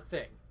are a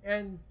thing,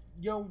 and,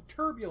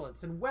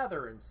 turbulence and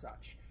weather and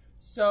such.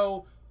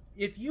 So,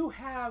 if you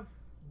have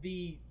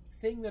the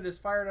thing that is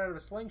fired out of a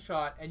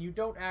slingshot and you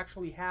don't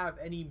actually have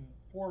any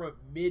form of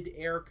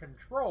mid-air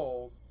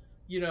controls,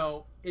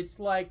 it's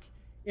like,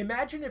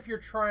 imagine if you're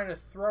trying to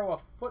throw a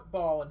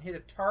football and hit a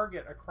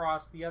target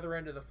across the other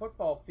end of the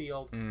football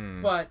field,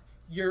 but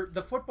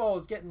the football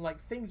is getting, like,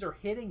 things are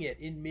hitting it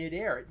in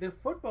mid-air. The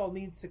football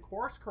needs to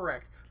course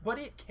correct, but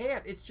it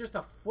can't. It's just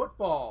a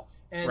football,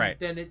 and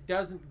then it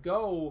doesn't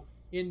go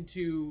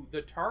into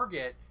the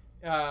target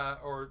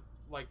or,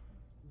 like,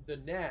 the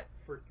net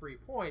for 3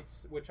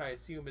 points, which I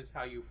assume is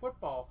how you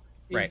football.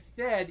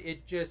 Instead,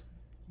 it just,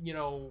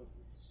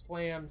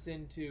 slams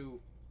into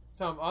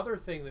some other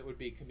thing that would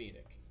be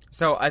comedic.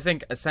 So I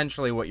think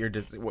essentially what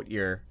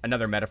you're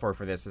another metaphor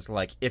for this is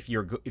like if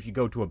you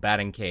go to a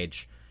batting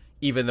cage,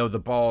 even though the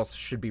balls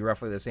should be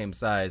roughly the same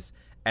size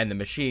and the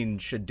machine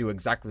should do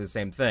exactly the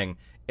same thing,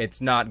 it's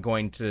not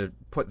going to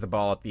put the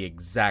ball at the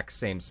exact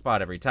same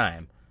spot every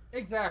time.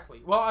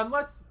 Exactly. Well, no,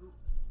 it's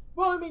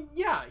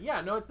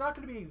not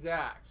going to be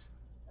exact.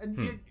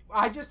 And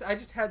I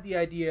just had the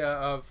idea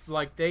of,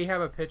 like, they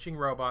have a pitching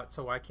robot,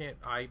 so why can't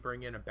I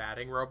bring in a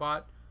batting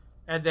robot?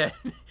 And then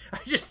I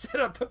just set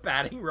up the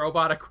batting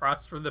robot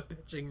across from the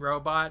pitching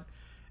robot,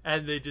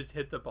 and they just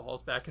hit the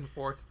balls back and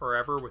forth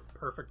forever with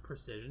perfect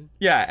precision.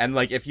 Yeah, and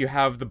like if you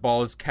have the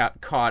balls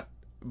caught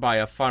by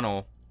a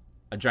funnel,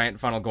 a giant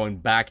funnel going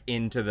back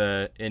into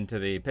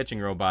the pitching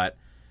robot,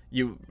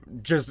 you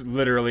just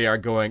literally are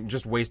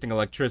just wasting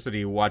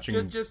electricity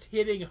watching just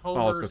hitting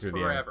homers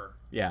forever.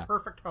 Yeah,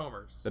 perfect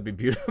homers. That'd be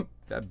beautiful.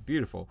 That'd be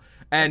beautiful.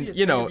 And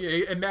you know,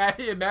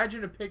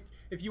 imagine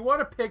if you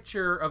want a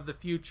picture of the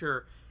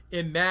future,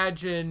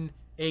 imagine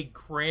a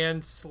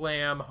grand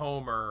slam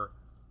homer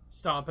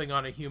stomping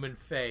on a human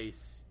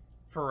face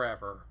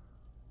forever.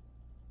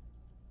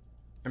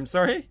 I'm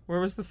sorry, where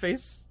was the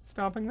face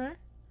stomping there?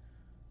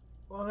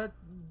 Well, that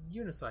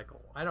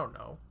unicycle. I don't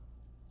know.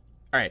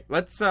 All right,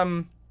 let's It's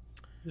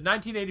a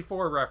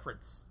 1984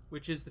 reference,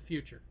 which is the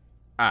future.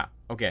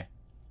 Okay.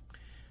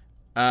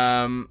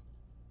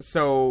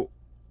 So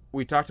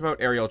we talked about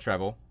aerial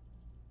travel.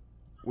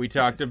 We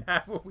talked about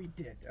that what we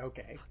did.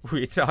 Okay.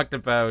 We talked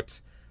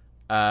about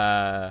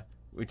a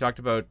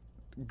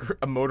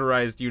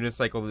motorized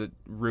unicycle that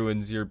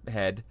ruins your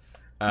head.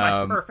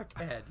 My perfect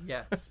head,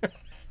 yes.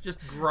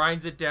 Just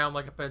grinds it down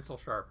like a pencil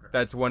sharpener.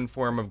 That's one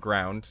form of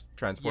ground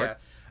transport.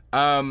 Yes.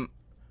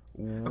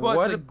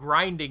 Well, it's a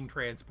grinding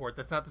transport.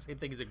 That's not the same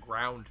thing as a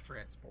ground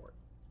transport.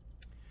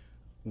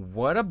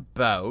 What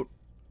about...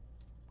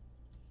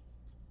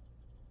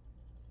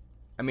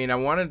 I mean, I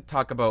want to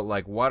talk about,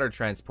 like, water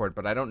transport,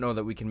 but I don't know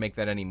that we can make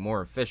that any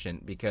more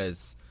efficient,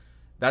 because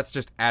that's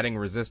just adding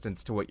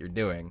resistance to what you're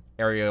doing.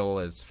 Aerial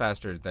is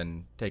faster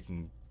than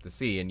taking the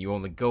sea, and you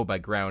only go by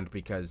ground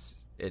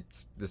because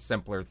it's the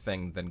simpler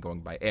thing than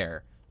going by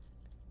air.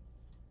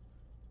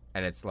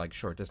 And it's, like,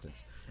 short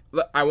distance.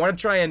 I want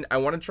to try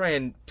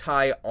and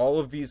tie all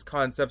of these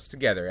concepts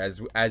together,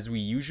 as we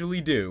usually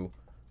do.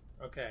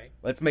 Okay.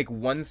 Let's make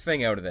one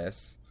thing out of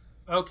this.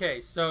 Okay,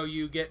 so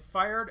you get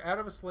fired out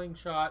of a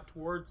slingshot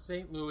towards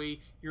St.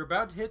 Louis. You're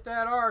about to hit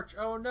that arch.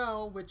 Oh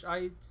no, which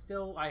I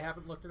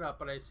haven't looked it up,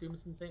 but I assume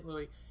it's in St.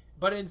 Louis.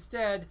 But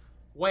instead,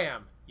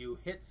 wham, you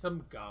hit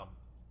some gum.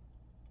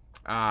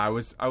 I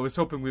was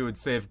hoping we would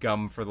save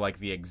gum for like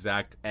the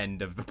exact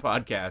end of the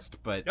podcast,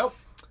 but nope.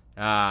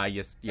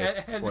 Yes,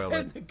 spoiled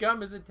and it. The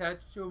gum is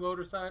attached to a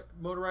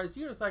motorized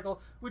unicycle,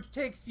 which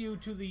takes you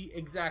to the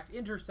exact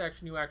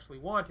intersection you actually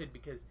wanted,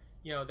 because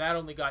that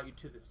only got you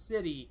to the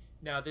city.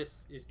 Now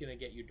this is going to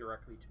get you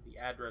directly to the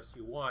address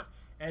you want.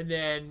 And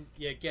then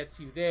it gets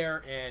you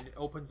there and it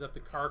opens up the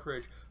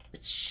cartridge.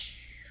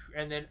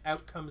 And then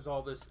out comes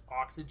all this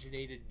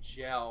oxygenated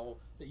gel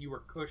that you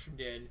were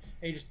cushioned in.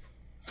 And you just...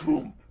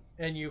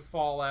 And you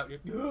fall out.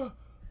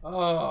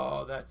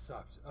 Oh, that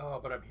sucks.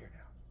 Oh, but I'm here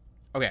now.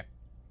 Okay.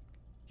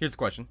 Here's the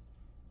question.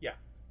 Yeah.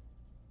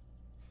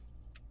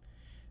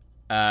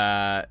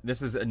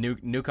 This is a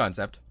new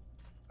concept.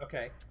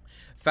 Okay.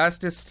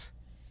 Fastest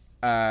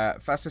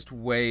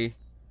way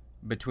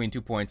between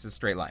 2 points is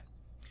straight line.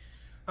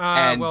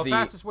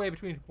 Fastest way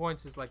between 2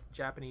 points is like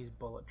Japanese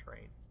bullet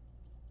train.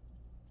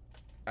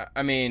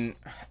 I mean,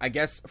 I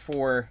guess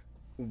for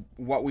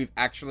what we've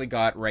actually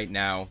got right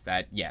now,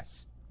 that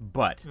yes.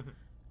 But,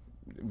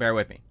 bear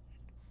with me.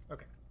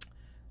 Okay.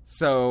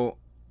 So,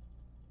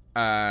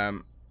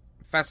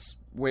 fastest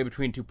way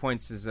between 2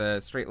 points is a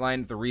straight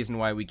line. The reason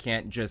why we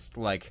can't just,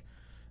 like,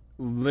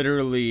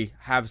 literally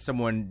have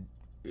someone...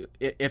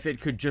 If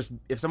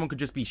someone could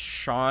just be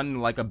shone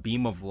like a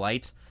beam of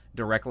light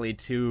directly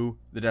to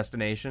the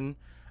destination,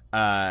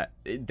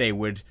 they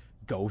would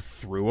go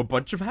through a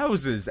bunch of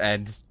houses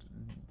and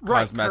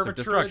cause massive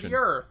destruction. Of the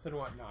earth and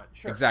whatnot.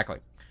 Sure. Exactly.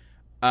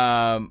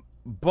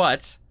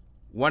 But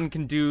one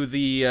can do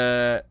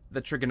the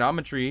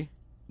trigonometry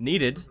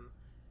needed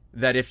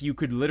that if you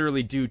could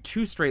literally do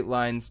 2 straight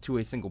lines to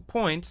a single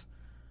point,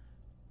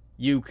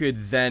 you could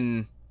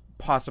then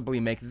possibly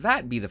make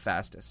that be the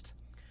fastest.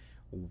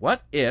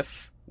 What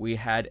if we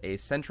had a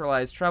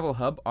centralized travel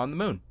hub on the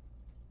moon?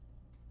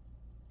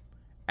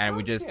 And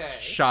we just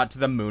shot to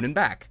the moon and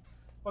back.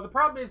 Well, the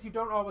problem is you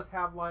don't always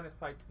have line of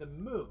sight to the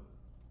moon.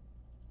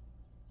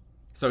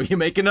 So you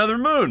make another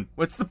moon.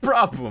 What's the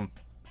problem?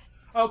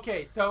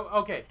 Okay, so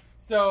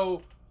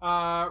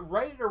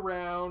right at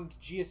around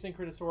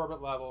geosynchronous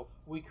orbit level,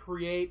 we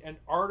create an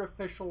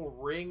artificial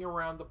ring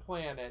around the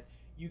planet.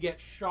 You get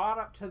shot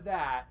up to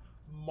that,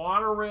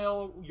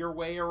 monorail your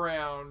way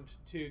around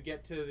to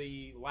get to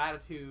the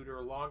latitude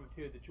or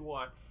longitude that you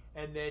want,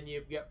 and then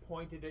you get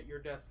pointed at your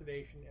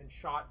destination and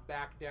shot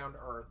back down to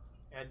Earth.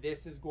 And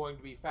this is going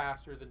to be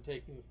faster than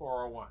taking the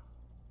 401.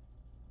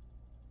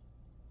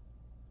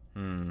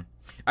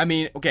 I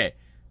mean, okay.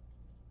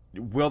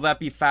 Will that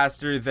be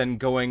faster than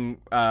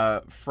going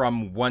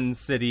from one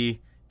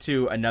city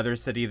to another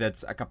city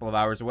that's a couple of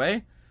hours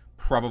away?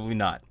 Probably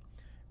not.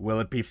 Will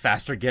it be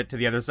faster to get to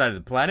the other side of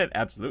the planet?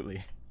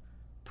 Absolutely.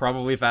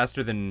 Probably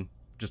faster than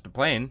just a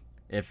plane,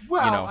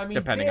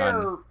 depending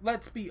on...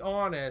 Let's be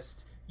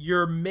honest,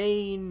 your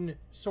main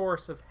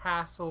source of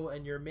hassle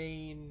and your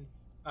main,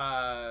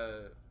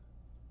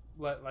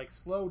 like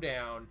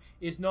slowdown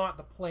is not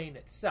the plane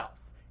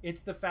itself.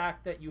 It's the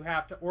fact that you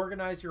have to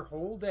organize your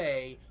whole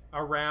day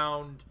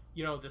around,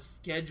 you know, the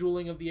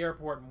scheduling of the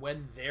airport and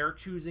when they're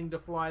choosing to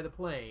fly the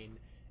plane,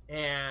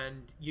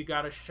 and you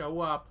got to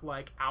show up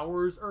like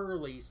hours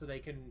early so they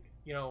can,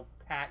 you know,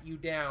 pat you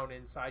down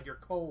inside your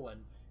colon,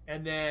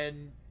 and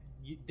then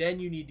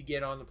you need to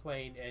get on the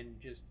plane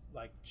and just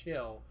like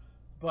chill.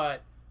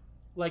 But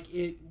like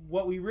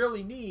what we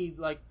really need,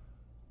 like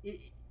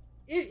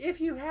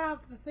if you have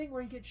the thing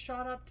where you get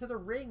shot up to the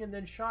ring and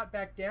then shot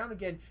back down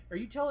again, are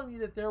you telling me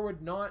that there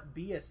would not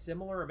be a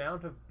similar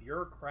amount of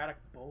bureaucratic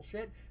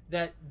bullshit?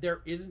 That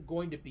there isn't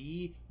going to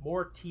be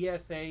more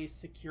TSA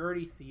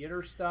security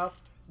theater stuff?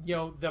 You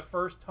know, the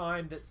first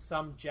time that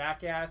some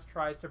jackass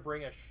tries to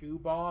bring a shoe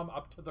bomb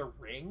up to the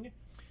ring?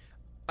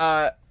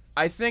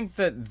 I think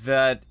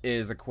that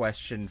is a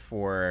question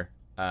for,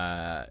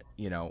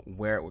 you know,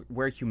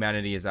 where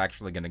humanity is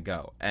actually going to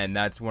go. And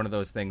that's one of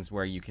those things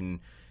where you can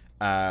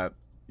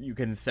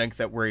think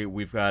that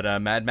we've got a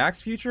Mad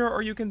Max future,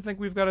 or you can think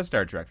we've got a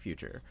Star Trek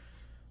future.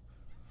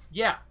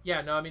 Yeah,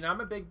 no, I mean,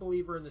 I'm a big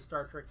believer in the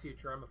Star Trek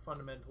future. I'm a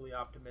fundamentally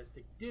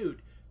optimistic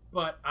dude.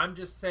 But I'm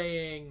just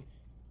saying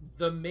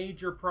the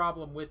major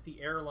problem with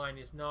the airline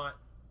is not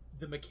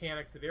the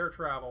mechanics of air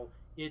travel,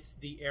 it's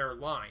the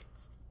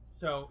airlines.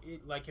 So,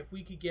 if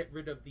we could get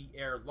rid of the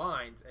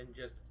airlines and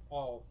just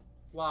all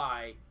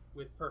fly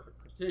with perfect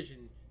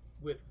precision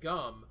with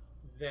gum,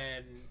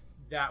 then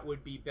that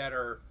would be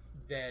better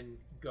than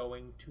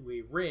going to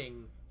a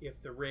ring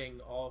if the ring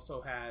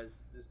also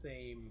has the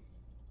same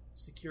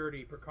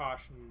security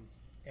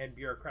precautions and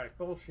bureaucratic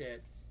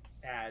bullshit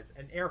as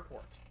an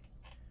airport.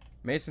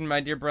 Mason, my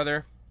dear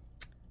brother,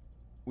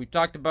 we've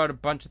talked about a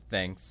bunch of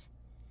things.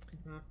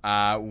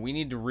 Mm-hmm. We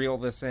need to reel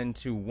this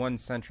into one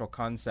central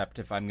concept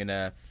if I'm going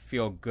to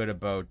feel good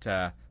about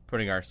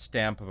putting our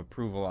stamp of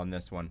approval on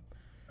this one.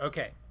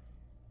 Okay.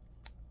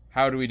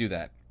 How do we do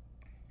that?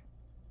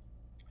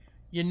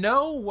 You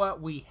know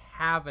what we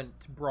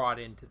haven't brought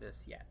into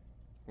this yet?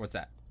 What's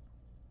that?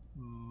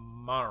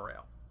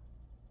 Monorail.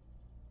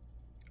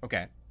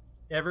 Okay.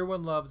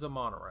 Everyone loves a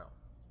monorail.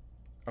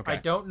 Okay. I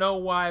don't know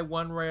why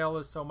one rail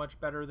is so much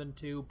better than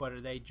two,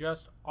 but they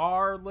just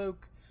are,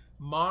 Luke.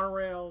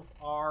 Monorails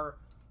are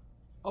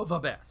the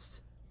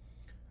best.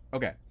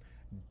 Okay.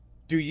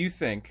 Do you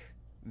think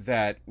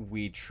that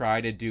we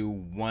try to do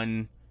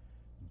one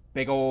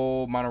big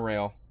old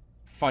monorail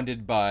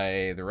funded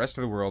by the rest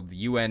of the world, the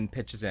UN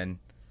pitches in,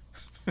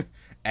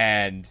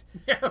 and...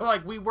 Yeah,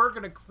 like, we were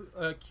going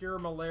to cure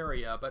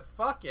malaria, but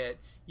fuck it.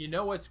 You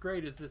know what's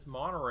great is this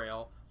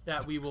monorail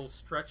that we will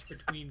stretch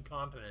between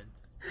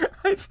continents.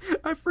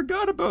 I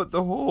forgot about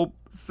the whole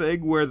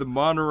thing where the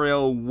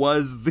monorail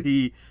was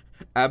the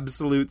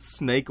absolute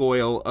snake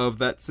oil of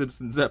that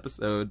Simpsons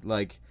episode.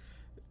 Like,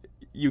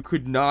 you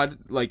could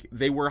not, like,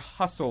 they were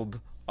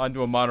hustled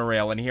onto a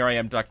monorail, and here I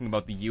am talking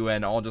about the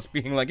UN all just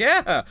being like,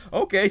 yeah,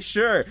 okay,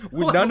 sure.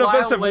 None of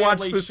us have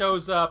watched this.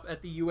 Shows up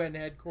at the UN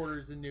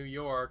headquarters in New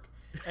York,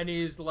 and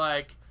he's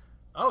like,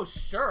 oh,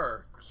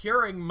 sure,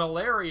 curing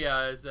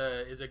malaria is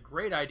a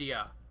great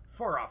idea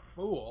for a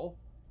fool.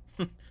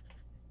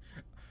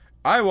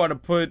 I want to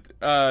put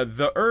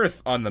the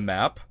Earth on the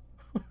map.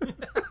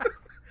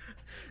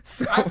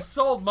 So, I've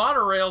sold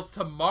monorails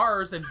to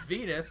Mars and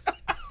Venus.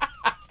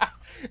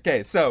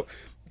 Okay, so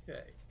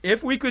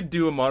if we could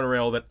do a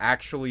monorail that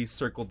actually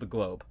circled the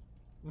globe,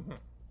 mm-hmm.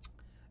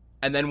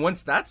 and then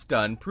once that's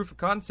done, proof of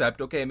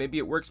concept, okay, maybe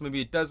it works, maybe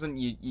it doesn't,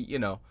 you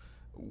know,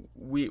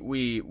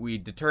 we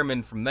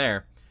determine from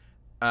there.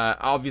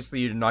 Obviously,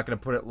 you're not going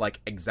to put it, like,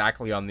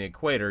 exactly on the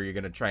equator. You're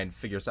going to try and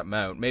figure something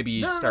out. Maybe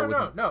you start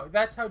with... No.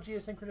 That's how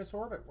geosynchronous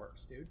orbit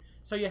works, dude.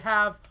 So you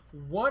have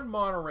one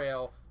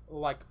monorail,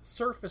 like,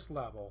 surface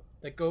level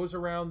that goes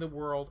around the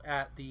world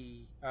at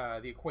the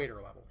equator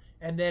level.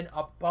 And then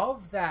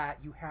above that,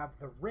 you have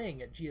the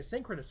ring at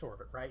geosynchronous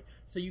orbit, right?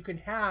 So you can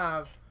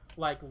have,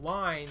 like,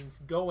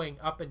 lines going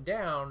up and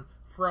down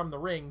from the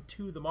ring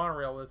to the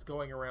monorail that's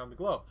going around the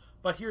globe.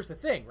 But here's the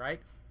thing,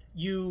 right?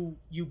 You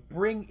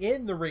bring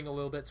in the ring a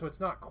little bit, so it's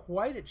not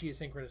quite at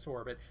geosynchronous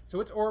orbit. So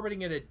it's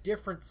orbiting at a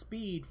different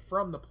speed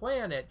from the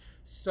planet.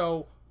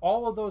 So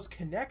all of those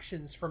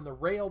connections from the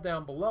rail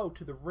down below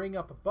to the ring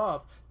up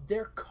above,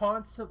 they're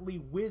constantly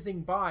whizzing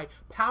by,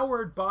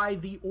 powered by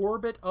the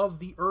orbit of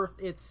the Earth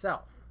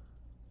itself.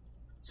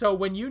 So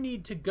when you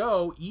need to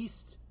go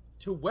east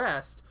to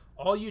west,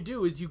 all you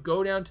do is you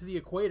go down to the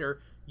equator,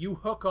 you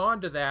hook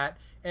onto that,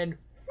 and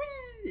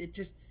it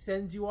just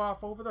sends you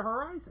off over the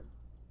horizon.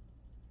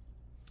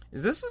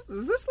 Is this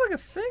like a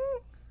thing?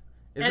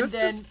 Is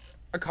this just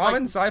a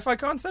common sci-fi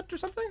concept or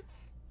something?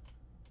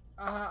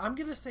 I'm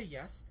gonna say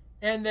yes.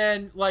 And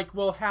then, like,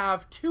 we'll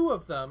have two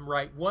of them,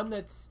 right? One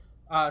that's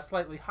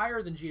slightly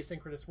higher than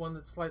geosynchronous, one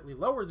that's slightly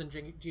lower than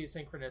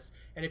geosynchronous.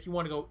 And if you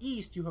want to go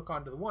east, you hook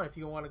onto the one. If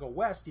you want to go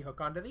west, you hook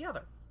onto the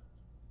other.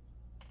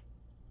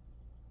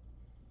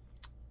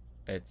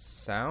 It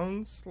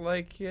sounds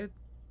like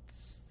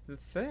it's the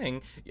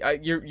thing.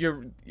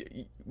 You're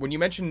when you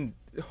mentioned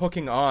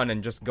hooking on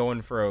and just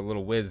going for a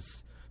little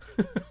whiz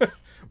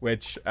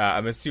which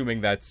I'm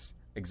assuming that's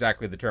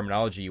exactly the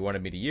terminology you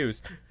wanted me to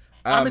use.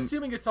 I'm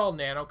assuming it's all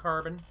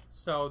nanocarbon,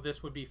 so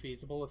this would be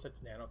feasible if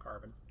it's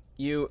nanocarbon.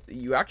 You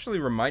actually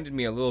reminded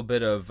me a little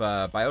bit of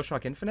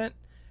BioShock Infinite.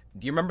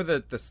 Do you remember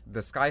the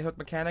skyhook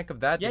mechanic of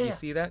that? Did you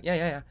see that?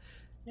 Yeah.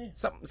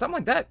 Something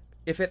like that.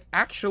 If it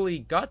actually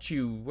got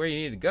you where you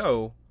need to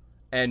go,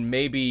 and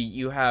maybe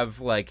you have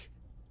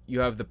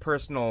the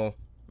personal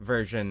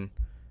version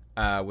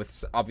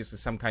with obviously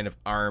some kind of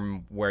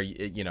arm where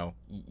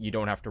you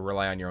don't have to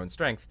rely on your own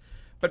strength,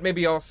 but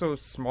maybe also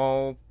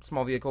small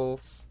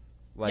vehicles.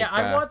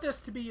 I want this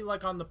to be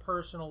like on the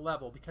personal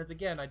level because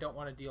again, I don't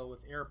want to deal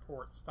with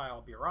airport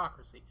style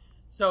bureaucracy.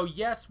 So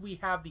yes, we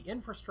have the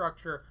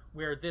infrastructure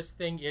where this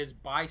thing is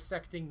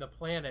bisecting the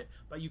planet,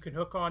 but you can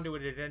hook onto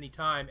it at any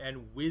time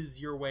and whiz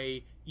your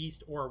way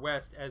east or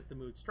west as the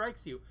mood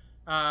strikes you.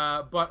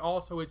 But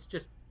also it's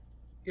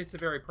a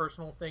very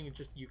personal thing and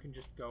you can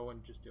just go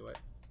and just do it.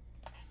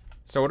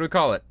 So what do we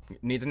call it?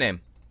 It needs a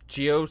name.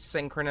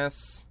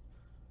 Geosynchronous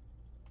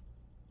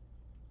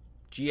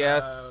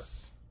GS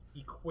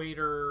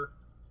Equator.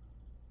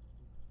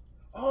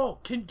 Oh,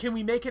 can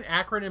we make an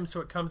acronym so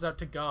it comes out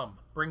to GUM?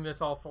 Bring this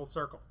all full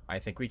circle. I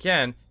think we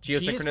can.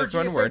 Geosynchronous, G is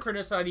for one word.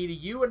 Geosynchronous. I need a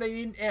U and I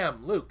need an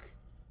M. Luke.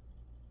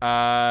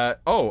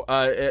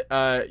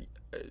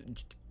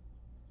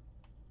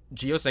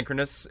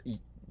 Geosynchronous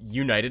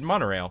United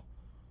Monorail.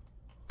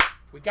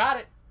 We got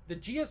it. The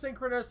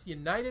Geosynchronous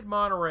United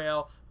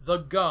Monorail, the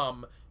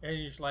GUM. And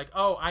you're just like,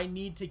 oh, I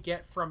need to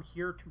get from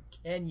here to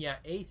Kenya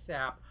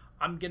ASAP.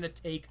 I'm going to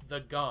take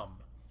the GUM.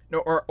 No,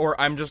 or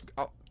I'm just,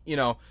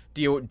 do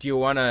you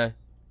want to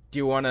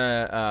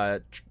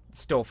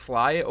still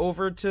fly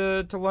over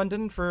to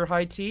London for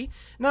high tea?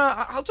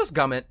 Nah, I'll just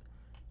gum it.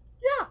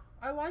 Yeah,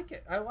 I like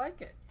it.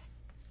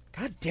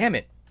 God damn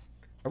it.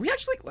 Are we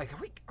actually, are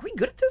we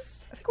good at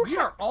this? I think we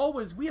have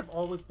always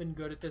been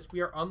good at this. We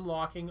are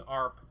unlocking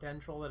our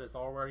potential that has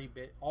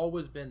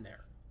always been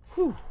there.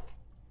 Whew.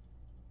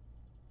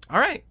 All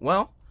right,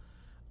 well,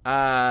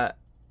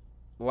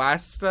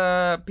 last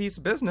piece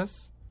of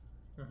business.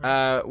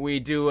 We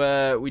do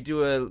a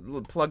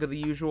little plug of the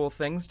usual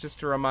things just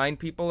to remind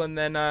people, and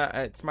then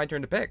it's my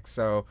turn to pick.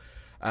 So,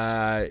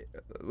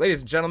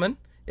 ladies and gentlemen,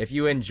 if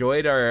you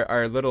enjoyed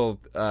our little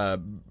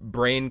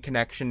brain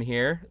connection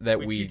here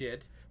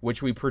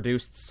which we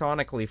produced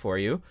sonically for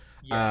you,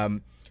 yes.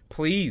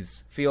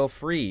 Please feel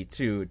free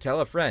to tell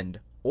a friend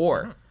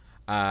or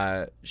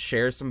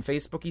share some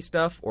Facebooky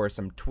stuff or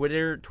some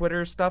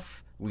Twitter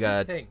stuff. We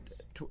got a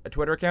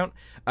Twitter account.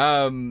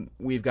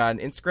 We've got an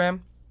Instagram.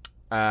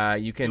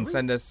 You can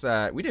send us,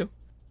 we do.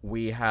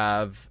 We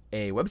have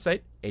a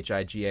website,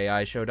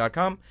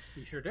 higaishow.com.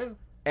 You sure do.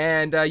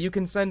 And you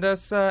can send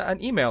us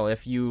an email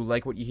if you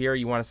like what you hear,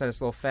 you want to send us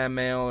a little fan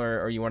mail,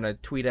 or you want to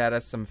tweet at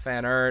us some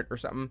fan art or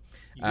something.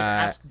 You can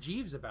ask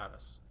Jeeves about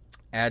us.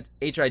 At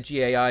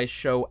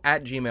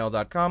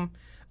higaishow@gmail.com.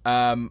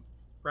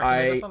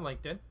 Recommend us on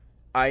LinkedIn.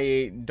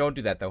 I don't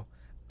do that, though.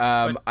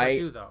 But I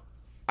do, though.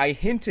 I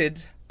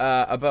hinted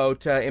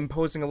about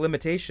imposing a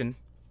limitation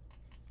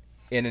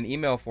in an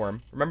email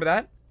form. Remember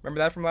that? Remember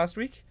that from last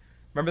week?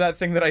 Remember that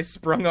thing that I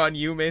sprung on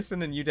you,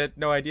 Mason, and you had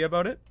no idea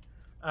about it?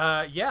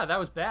 Yeah, that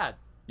was bad.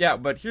 Yeah,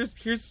 but here's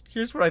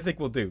what I think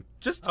we'll do.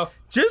 Just in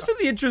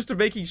the interest of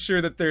making sure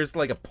that there's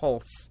like a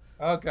pulse.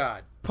 Oh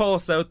God.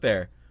 Pulse out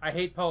there. I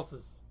hate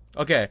pulses.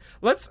 Okay,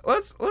 let's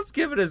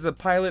give it as a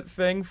pilot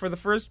thing for the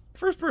first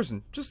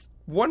person. Just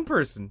one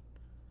person.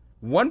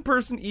 One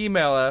person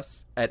email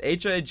us at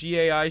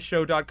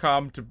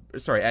higaishow.com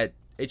at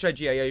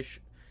higaishow.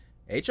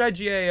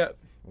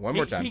 One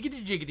more time.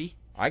 Higgity jiggity.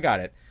 I got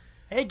it.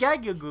 Hey,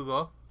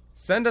 Google.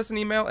 Send us an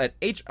email at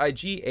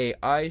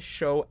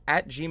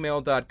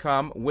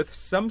higaishow@gmail.com with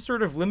some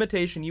sort of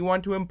limitation you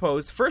want to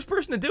impose. First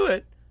person to do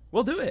it,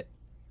 we'll do it.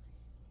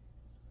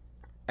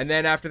 And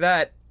then after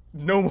that,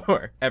 no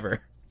more,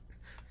 ever.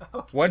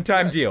 Okay,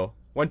 One-time deal.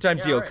 One-time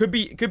deal. Right. Could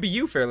be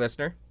you, fair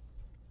listener.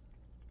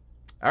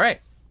 All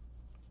right.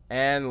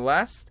 And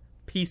last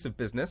piece of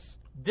business.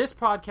 This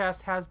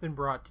podcast has been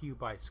brought to you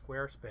by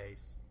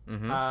Squarespace.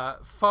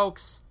 Mm-hmm.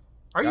 Folks,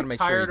 are you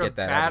tired of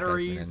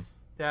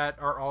batteries that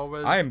are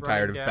always I am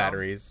tired down? Of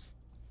batteries.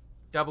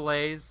 Double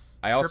A's.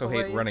 I also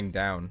hate running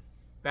down.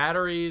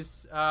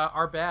 Batteries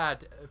are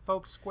bad.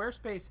 Folks,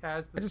 Squarespace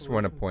has the solution for you. I just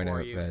want to point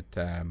out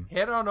that...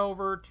 head on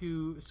over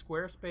to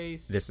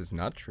Squarespace. This is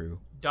not true.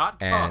 .com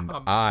and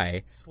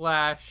I...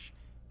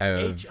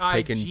 I've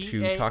taken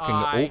to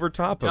talking over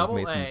top of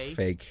Mason's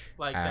fake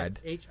ad.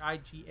 That's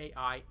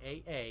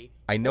HIGAIAA.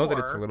 I know that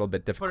it's a little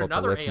bit difficult to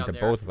listen to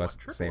both of us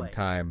at the same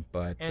time,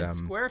 but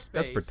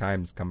desperate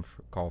times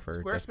call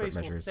for desperate measures.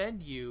 Squarespace will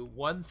send you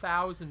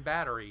 1,000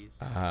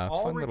 batteries,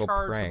 all fun little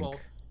rechargeable prank.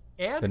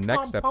 And the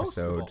next compostable.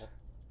 Episode,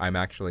 I'm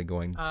actually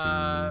going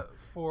to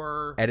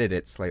edit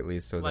it slightly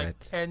so like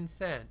that 10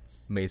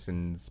 cents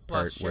Mason's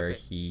part where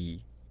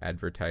he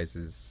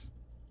advertises...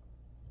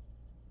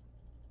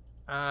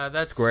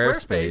 that's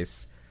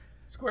Squarespace.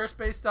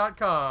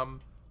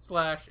 Squarespace.com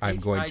I'm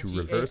going to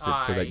reverse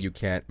it so that you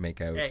can't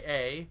make out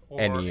AA or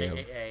any of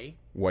AAA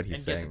what he's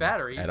and saying get the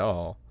batteries at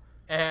all.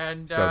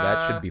 And So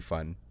that should be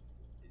fun.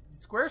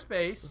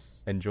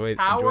 Squarespace Enjoy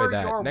power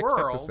that your next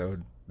world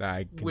episode.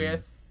 I can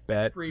with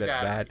bet free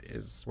that batteries.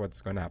 is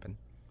what's going to happen.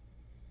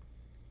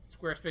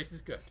 Squarespace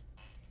is good.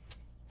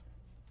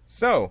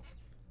 So,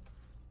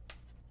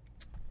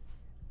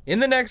 in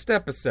the next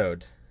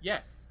episode,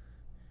 Yes.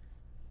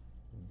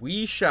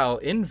 we shall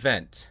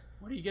invent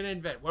What are you going to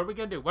invent? What are we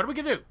going to do? What are we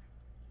going to do?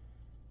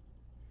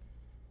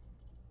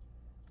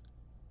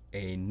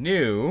 a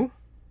new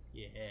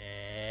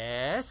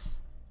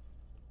Yes.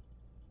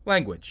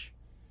 language.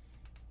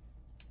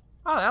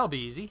 Oh, that'll be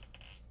easy.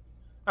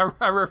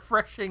 A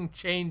refreshing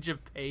change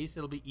of pace.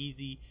 It'll be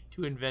easy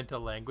to invent a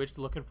language.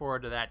 Looking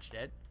forward to that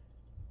shit.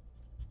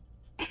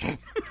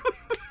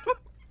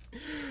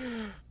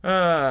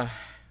 All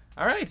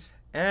right,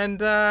 and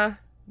the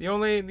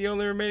only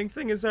remaining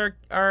thing is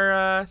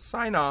our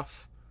sign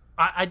off.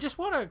 I just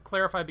want to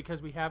clarify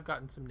because we have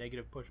gotten some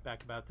negative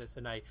pushback about this,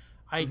 and I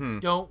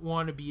don't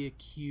want to be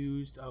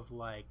accused of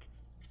like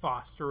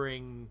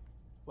fostering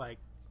like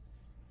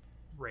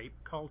rape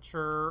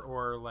culture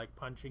or like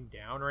punching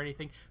down or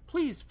anything.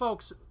 Please,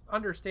 folks,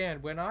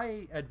 understand when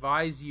I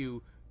advise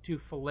you to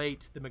fillet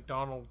the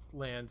McDonald's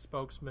Land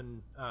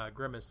spokesman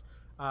Grimace,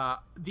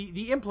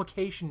 the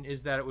implication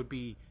is that it would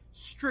be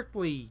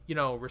strictly,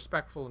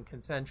 respectful and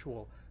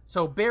consensual.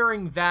 So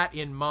bearing that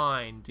in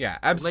mind, Yeah,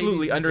 absolutely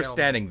ladies and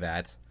understanding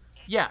that.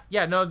 yeah,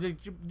 no,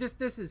 this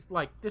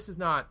is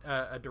not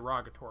a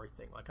derogatory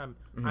thing. Like I'm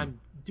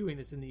doing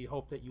this in the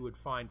hope that you would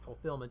find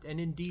fulfillment and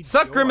indeed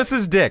Suck joy.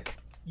 Grimace's dick.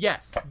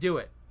 Yes, do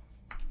it.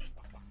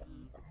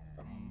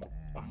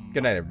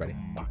 Good night, everybody.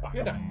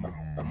 Good night.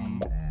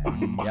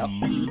 Yep.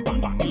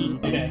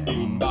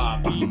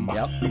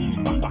 Yep.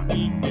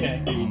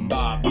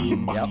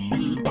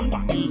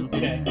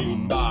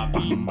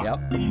 Yep.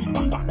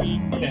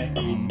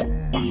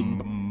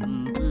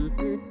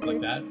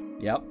 Like that?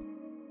 Yep.